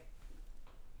right,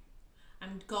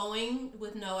 I'm going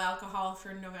with no alcohol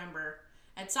for November.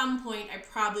 At some point, I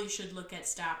probably should look at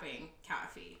stopping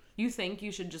coffee. You think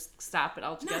you should just stop it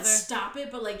altogether? Not stop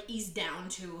it, but like ease down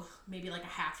to maybe like a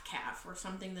half calf or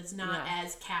something that's not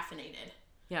as caffeinated.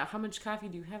 Yeah, how much coffee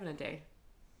do you have in a day?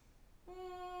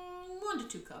 1 to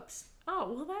 2 cups.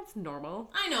 Oh, well, that's normal.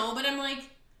 I know, but I'm like...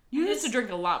 You used to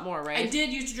drink a lot more, right? I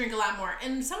did used to drink a lot more.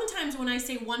 And sometimes when I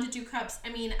say 1 to 2 cups,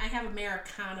 I mean, I have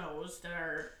Americanos that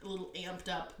are a little amped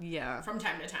up from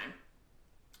time to time.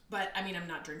 But, I mean, I'm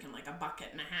not drinking like a bucket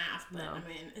and a half, but I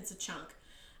mean, it's a chunk.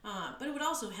 But it would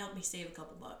also help me save a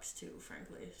couple bucks too,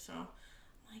 frankly. So,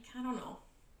 like, I don't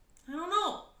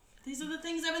know. These are the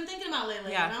things I've been thinking about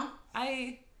lately, you know?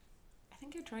 I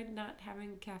think I tried not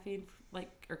having caffeine,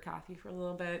 or coffee for a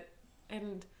little bit,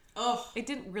 and it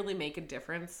didn't really make a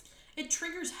difference. It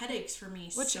triggers headaches for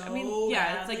me Which, so I mean,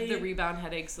 badly. It's like the rebound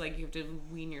headaches, like you have to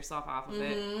wean yourself off of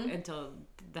it until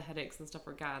the headaches and stuff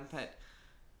are gone, but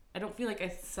I don't feel like I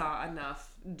saw enough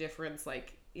difference,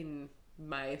 like, in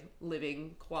my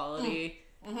living quality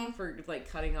for, like,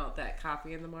 cutting out that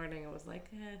coffee in the morning. I was like,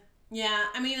 Yeah,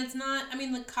 I mean, it's not... I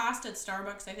mean, the cost at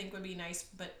Starbucks, I think, would be nice,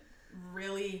 but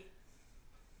really,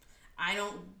 I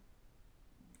don't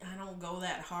go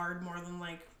that hard more than,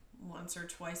 like, once or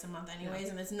twice a month anyways,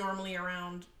 and it's normally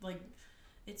around, like,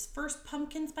 it's first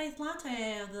pumpkin spice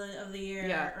latte of the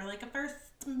year, or, like, a first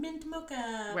mint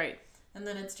mocha. Right. And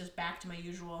then it's just back to my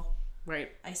usual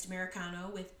iced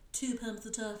Americano with 2 pumps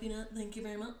of toffee nut, thank you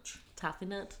very much. Toffee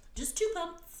nut. Just 2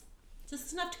 pumps.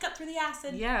 Just enough to cut through the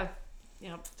acid. Yeah.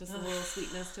 Yeah, just a little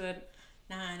sweetness to it.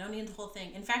 Nah, I don't need the whole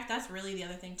thing. In fact, that's really the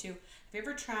other thing, too. Have you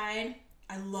ever tried...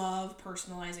 I love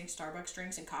personalizing Starbucks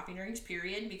drinks and coffee drinks,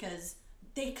 period, because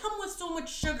they come with so much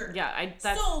sugar. Yeah,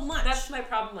 so much. That's my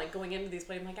problem, like, going into these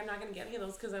places. I'm like, I'm not going to get any of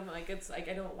those because I'm like, it's like,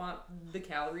 I don't want the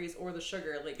calories or the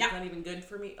sugar. Like, it's not even good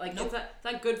for me. Like, it's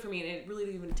not good for me, and it really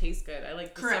doesn't even taste good. I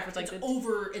like the stuff with, like,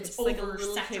 it's like a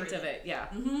little hint of it, yeah.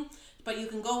 Mm-hmm. But you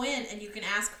can go in and you can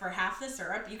ask for half the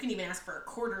syrup. You can even ask for a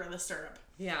quarter of the syrup.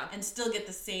 Yeah. And still get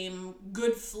the same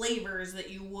good flavors that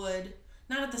you would...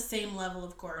 Not at the same level,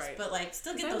 of course, but like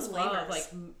still get those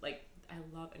flavors. Like I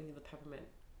love any of the peppermint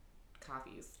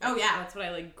coffees. Like, oh yeah, that's what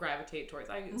I like gravitate towards.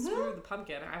 Screw the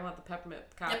pumpkin. I want the peppermint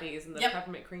coffees and the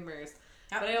peppermint creamers.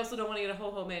 Yep. But I also don't want to get a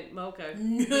ho-ho mint mocha.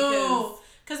 No,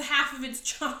 because half of it's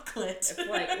chocolate. It's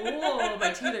like, whoa, my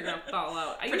teeth are gonna fall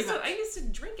out. I used to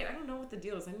drink it. I don't know what the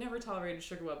deal is. I never tolerated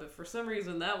sugar well, but for some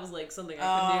reason that was like something I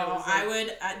could do. I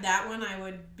would that one I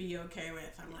would be okay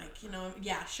with. I'm like,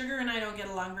 sugar and I don't get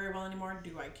along very well anymore.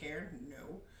 Do I care?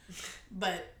 No,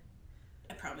 but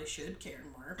I probably should care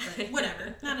more. But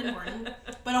whatever, not important.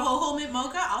 But a ho-ho mint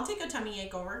mocha, I'll take a tummy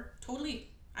ache over. Totally.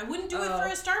 I wouldn't do it for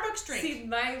a Starbucks drink. See,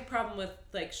 my problem with,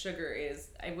 like, sugar is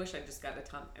I wish I just got a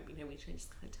tummy. I wish I just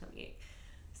got a tummy ache.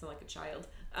 I sound like a child.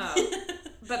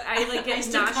 But I, like, get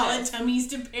nauseous. I used to call it tummies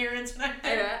to parents when I'm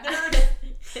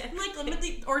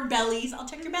like, or bellies. I'll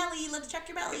check your belly. Let's check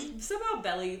your belly. Somehow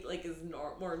belly, like, is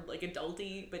more, like,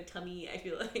 adulty, but tummy, I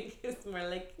feel like, is more,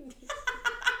 like,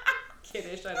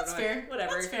 kiddish. I don't know. That's fair.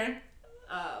 Whatever. That's fair.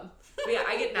 But yeah,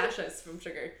 I get nauseous from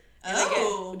sugar. And I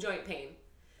get joint pain.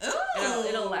 Oh.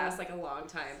 It'll last like a long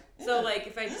time. Yeah. So like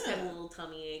if I just had a little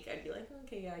tummy ache, I'd be like,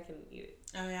 okay, yeah, I can eat it.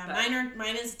 Oh yeah, but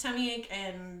mine is tummy ache,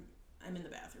 and I'm in the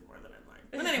bathroom more than I'm lying.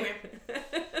 But anyway,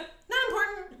 not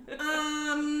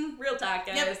important. Real talk,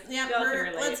 guys. Yep.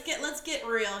 Let's get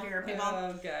real here, people.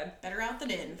 Oh god. Better out than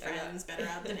in, friends. Better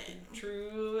out than in.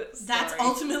 True. That's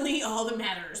ultimately all that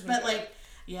matters. But like,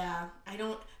 yeah, I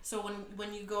don't. So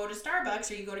when you go to Starbucks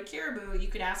or you go to Caribou, you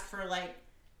could ask for like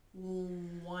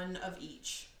one of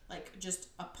each. Like just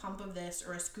a pump of this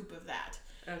or a scoop of that.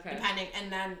 Okay. Depending,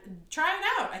 and then try it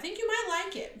out. I think you might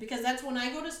like it because that's when I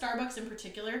go to Starbucks in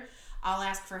particular, I'll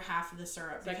ask for half of the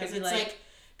syrup because it's like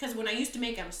because when I used to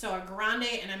make them, so a grande,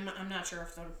 and I'm not sure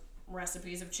if the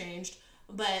recipes have changed,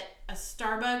 but a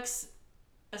Starbucks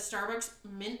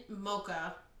mint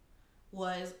mocha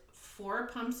was 4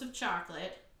 pumps of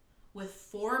chocolate with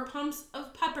 4 pumps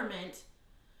of peppermint.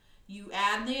 You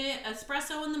add the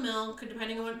espresso and the milk,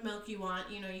 depending on what milk you want.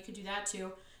 You could do that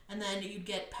too. And then you'd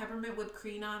get peppermint whipped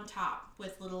cream on top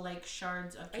with little, like,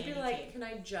 shards of candy cane. I feel like, can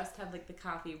I just have, like, the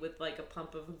coffee with, like, a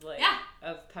pump of, like,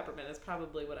 of peppermint is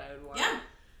probably what I would want. Yeah.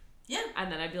 Yeah. And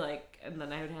then I'd be like, and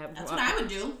then I would have... That's what I would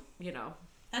do.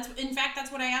 In fact, that's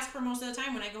what I ask for most of the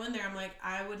time when I go in there. I'm like,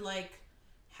 I would like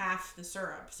half the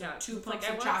syrup. So 2 pumps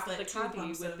of chocolate, the 2 coffee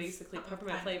pumps with of basically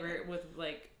peppermint flavor with,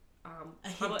 like...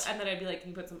 and then I'd be like,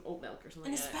 can you put some oat milk or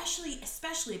something? And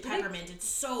especially peppermint, it's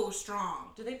so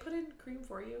strong. Do they put in cream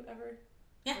for you ever?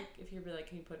 Yeah. Like, if you'd be like,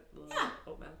 can you put a little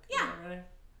oat milk? Yeah.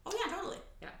 Oh yeah, totally.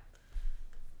 Yeah.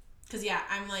 Cause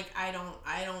I'm like, I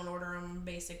don't order them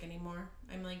basic anymore.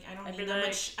 I'm like, I don't need that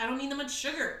much. I don't need that much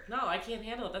sugar. No, I can't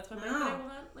handle it. That's why I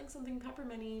want like something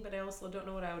pepperminty, but I also don't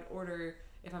know what I would order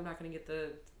if I'm not going to get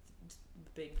the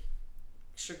big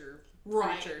sugar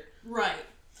creature. Right.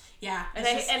 Yeah, and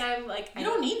I'm like, you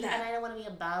don't need that, and I don't want to be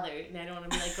a bother, and I don't want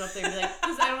to be like go up there and be like,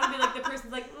 because I don't want to be like the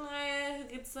person's like,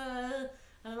 it's I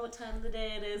don't know what time of the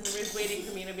day it is, and everyone's waiting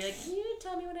for me, and I'd be like, can you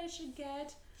tell me what I should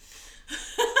get?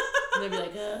 And they'd be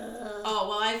like, oh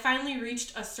well, I finally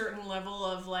reached a certain level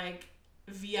of like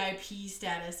VIP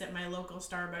status at my local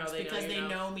Starbucks because they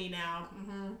know me now.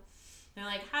 Mm-hmm. They're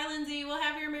like, hi Lindsay, we'll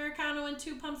have your Americano and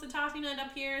 2 pumps of toffee nut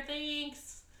up here,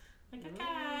 thanks. Like,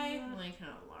 okay. I'm like,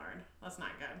 oh lord, that's not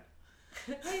good.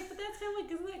 Wait, but that's kind of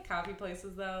like, isn't that coffee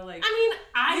places though? Like, I mean,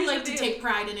 I like to take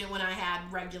pride in it when I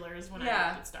had regulars when I worked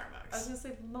at Starbucks. I was gonna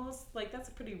say that's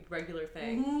a pretty regular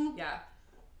thing. Mm-hmm. Yeah.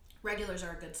 Regulars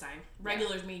are a good sign.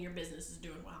 Regulars mean your business is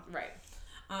doing well. Right.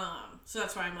 So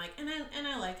that's why I'm like, and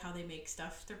I like how they make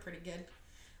stuff. They're pretty good.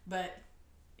 But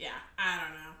yeah, I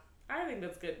don't know. I think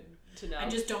that's good to know.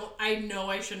 I know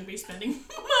I shouldn't be spending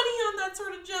money on that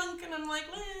sort of junk, and I'm like,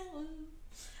 well.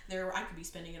 I could be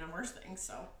spending it on worse things,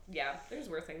 so. Yeah, there's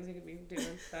worse things you could be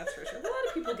doing, that's for sure. A lot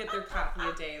of people get their coffee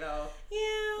a day, though. Yeah.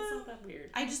 It's not that weird.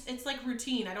 It's like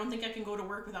routine. I don't think I can go to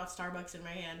work without Starbucks in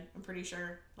my hand. I'm pretty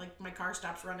sure. Like, my car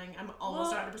stops running. I'm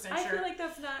almost 100% sure. I feel like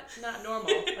that's not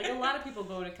normal. Like, a lot of people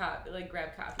go to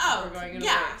grab coffee before going into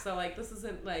work. So, like, this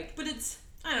isn't, like... But it's...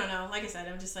 I don't know. Like I said,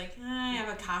 I'm just like, I have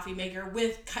a coffee maker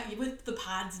with the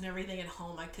pods and everything at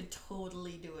home. I could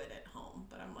totally do it at home.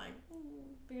 But I'm like...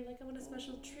 But you're like, I want a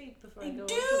special treat before I go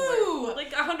to work.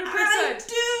 Like, 100%. I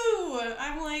do!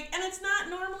 I'm like... And it's not...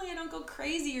 Normally, I don't go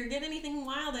crazy or get anything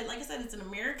wild. Like I said, it's an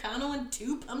Americano and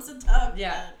 2 pumps of tub.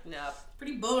 Yeah. No.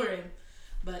 Pretty boring.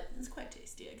 But it's quite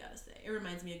tasty, I gotta say. It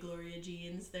reminds me of Gloria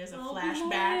Jeans. There's a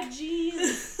flashback. Gloria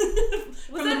Jeans.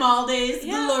 From the mall days.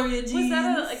 Yeah. Gloria Jeans. Was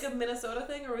that like a Minnesota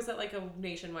thing, or was that like a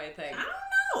nationwide thing? I don't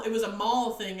know. It was a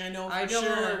mall thing, I know for sure.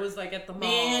 I know it was like at the mall.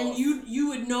 Man, you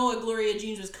would know a Gloria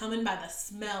Jeans was coming by the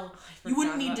smell. You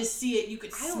wouldn't need to see it. You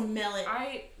could smell it.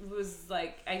 I was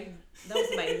like, that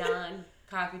was my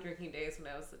non-coffee drinking days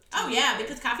when I was a teenager. Oh, yeah,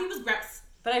 because coffee was gross.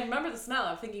 But I remember the smell.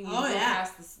 I'm thinking you'd go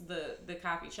past the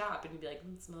coffee shop and you'd be like,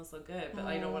 it smells so good. But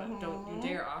I don't you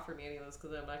dare offer me any of this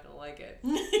because I'm not going to like it.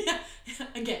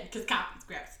 Again, because coffee's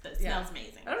gross, but it smells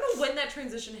amazing. I don't know when that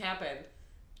transition happened.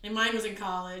 And mine was in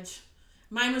college.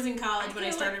 Mine was in college when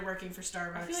I started working for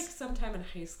Starbucks. I feel like sometime in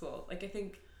high school. Like, I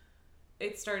think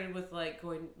it started with, like,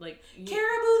 going, like... Caribou,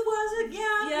 was it?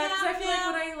 Yeah, because I feel like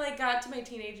when I, like, got to my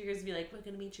teenage years, it'd be like, we're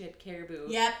going to meet you at Caribou.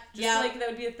 Yep, like, that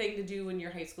would be a thing to do in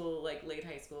your high school, like, late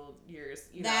high school years,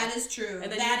 you know? That is true.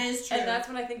 And that is true. And that's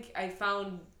when I think I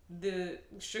found the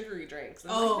sugary drinks.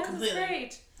 Completely. This is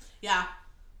great. Yeah.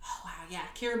 Oh, wow, yeah.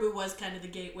 Caribou was kind of the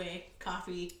gateway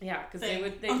coffee. Yeah, because they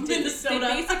Minnesota.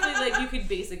 basically, like, you could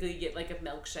basically get, like, a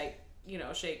milkshake,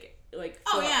 shake. Like,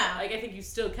 like, I think you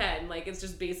still can. Like, it's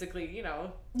just basically,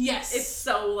 Yes. It's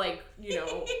so, like,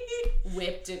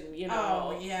 whipped and,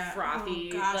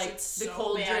 frothy. Oh, gosh, like, it's the so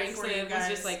cold bad drinks. for And you it guys.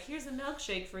 was just like, here's a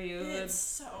milkshake for you. It's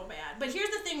so bad. But here's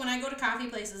the thing. When I go to coffee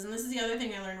places, and this is the other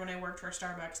thing I learned when I worked for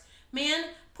Starbucks. Man,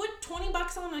 put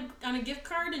 $20 on a gift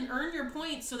card and earn your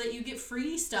points so that you get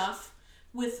free stuff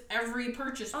with every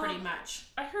purchase, pretty much.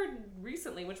 I heard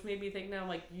recently, which made me think now,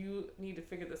 like, you need to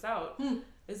figure this out,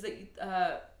 is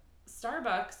that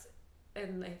Starbucks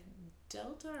and like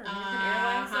Delta or American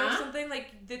Airlines or something, like,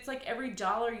 it's like every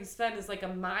dollar you spend is like a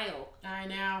mile. I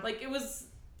know. Like, it was...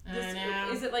 I know.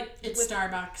 Is it like... It's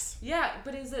Starbucks. Yeah,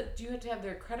 but do you have to have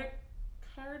their credit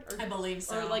card? Or, I believe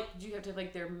so. Or, like, do you have to have,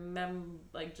 like, their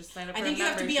just sign up for a membership? I think you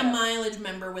have to be a mileage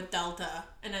member with Delta.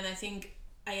 And then I think...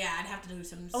 I'd have to do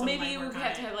some maybe you would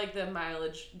have to have, like, the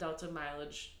Delta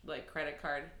mileage, like, credit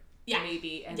card. Yeah.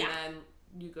 Maybe. And then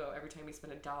you go every time you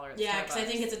spend $1 at Starbucks. Yeah, because I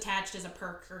think it's attached as a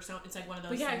perk or something. It's like one of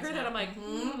those things. I heard that. I'm like,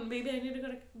 maybe I need to go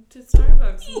to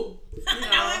Starbucks.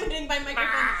 Now I'm hitting my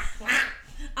microphone.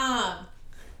 I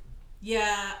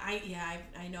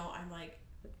know. I'm like...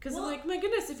 Because I'm like, my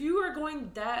goodness, if you are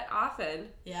going that often...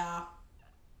 Yeah.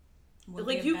 It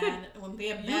wouldn't be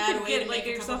a bad way to make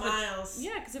a couple miles.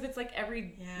 Yeah, because if it's like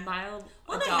every mile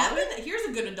here's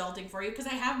a good adulting for you, because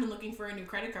I have been looking for a new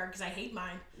credit card because I hate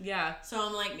mine. Yeah. So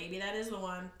I'm like, maybe that is the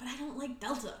one. But I don't like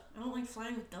Delta. I don't like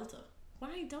flying with Delta.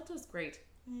 Why? Delta's great.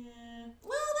 Yeah.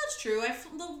 Well, that's true.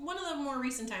 One of the more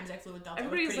recent times I flew with Delta.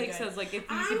 Everybody like says like if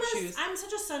you could choose. I'm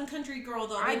such a Sun Country girl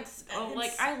though.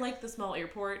 I like the small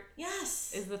airport.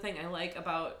 Yes. Is the thing I like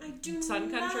about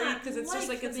Sun Country, because it's just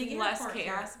like it's less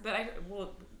chaos. Here.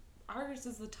 But ours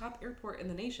is the top airport in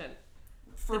the nation.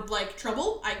 For like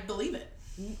trouble, I believe it.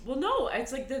 Well, no,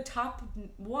 it's like the top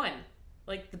one,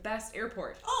 like the best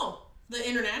airport. Oh, the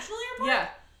international airport. Yeah,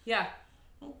 yeah.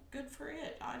 Well, good for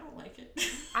it. I don't like it.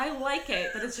 I like it,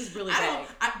 but it's just really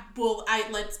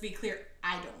big. Let's be clear.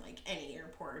 I don't like any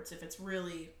airports. If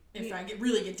I get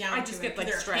down to it, I just get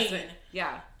like stressed.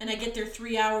 Yeah. And I get there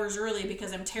 3 hours early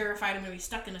because I'm terrified I'm going to be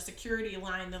stuck in a security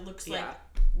line that looks like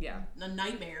a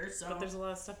nightmare. So. But there's a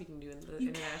lot of stuff you can do in the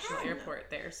international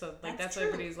airport there. So like that's why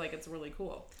everybody's like, it's really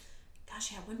cool.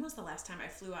 Gosh, yeah. When was the last time I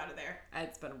flew out of there?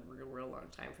 It's been a real long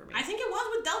time for me. I think it was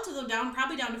with Delta though,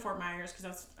 probably down to Fort Myers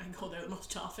because I go there the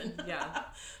most often. Yeah.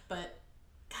 But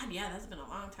God, yeah, that's been a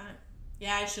long time.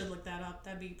 Yeah, I should look that up.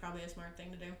 That'd be probably a smart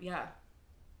thing to do. Yeah.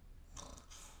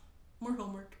 More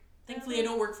homework. Thankfully, I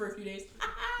don't work for a few days.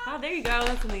 Oh, there you go.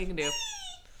 That's something you can do.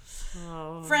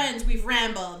 Oh. Friends, we've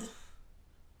rambled.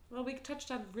 Well, we touched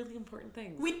on really important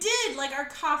things. We did, like our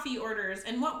coffee orders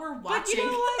and what we're watching. But you know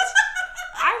what?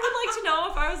 I would like to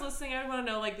know, if I was listening, I'd want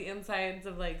to know, like, the insides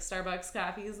of, like, Starbucks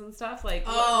coffees and stuff, like,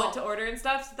 what to order and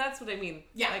stuff. So that's what I mean.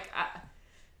 Yeah. Like,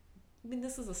 I mean,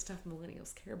 this is the stuff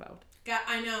millennials care about.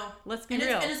 I know. Let's be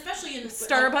real. And especially in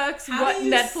Starbucks,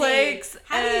 Netflix.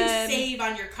 How do you save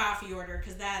on your coffee order?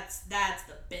 Because that's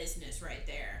the business right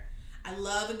there. I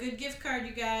love a good gift card,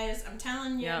 you guys. I'm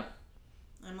telling you. Yep.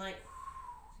 I'm like,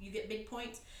 you get big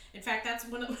points. In fact, that's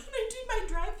when I do my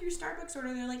drive-through Starbucks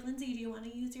order. They're like, Lindsay, do you want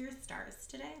to use your stars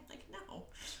today? I'm like, no.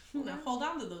 Now hold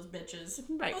on to those bitches.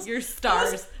 Right, your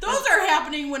stars. Those are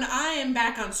happening when I am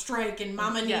back on strike and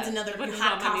Mama needs another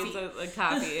hot coffee. Needs a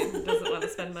coffee and doesn't want to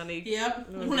spend money. Yep,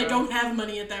 when I don't have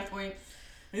money at that point.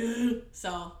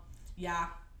 So, yeah.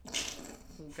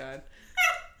 Oh, God.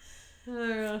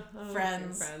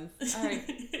 Friends. All right.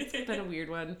 It's been a weird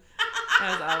one,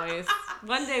 as always.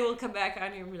 One day we'll come back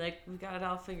on here and be like, we got it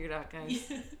all figured out, guys.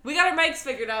 We got our mics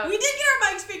figured out. We did get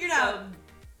our mics figured out.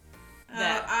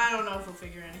 I don't know if we'll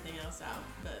figure anything else out,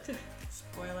 but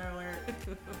spoiler alert.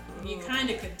 You kind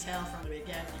of could tell from the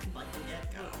beginning, like the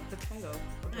get-go. The title.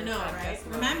 I know, right?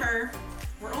 Remember,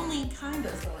 we're only kind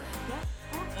of sort.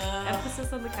 Yeah.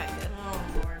 Emphasis on the kind of. Oh,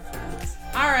 Lord, friends.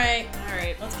 All right. All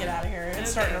right. Let's get out of here.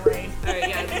 It's starting to rain. All right,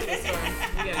 yeah.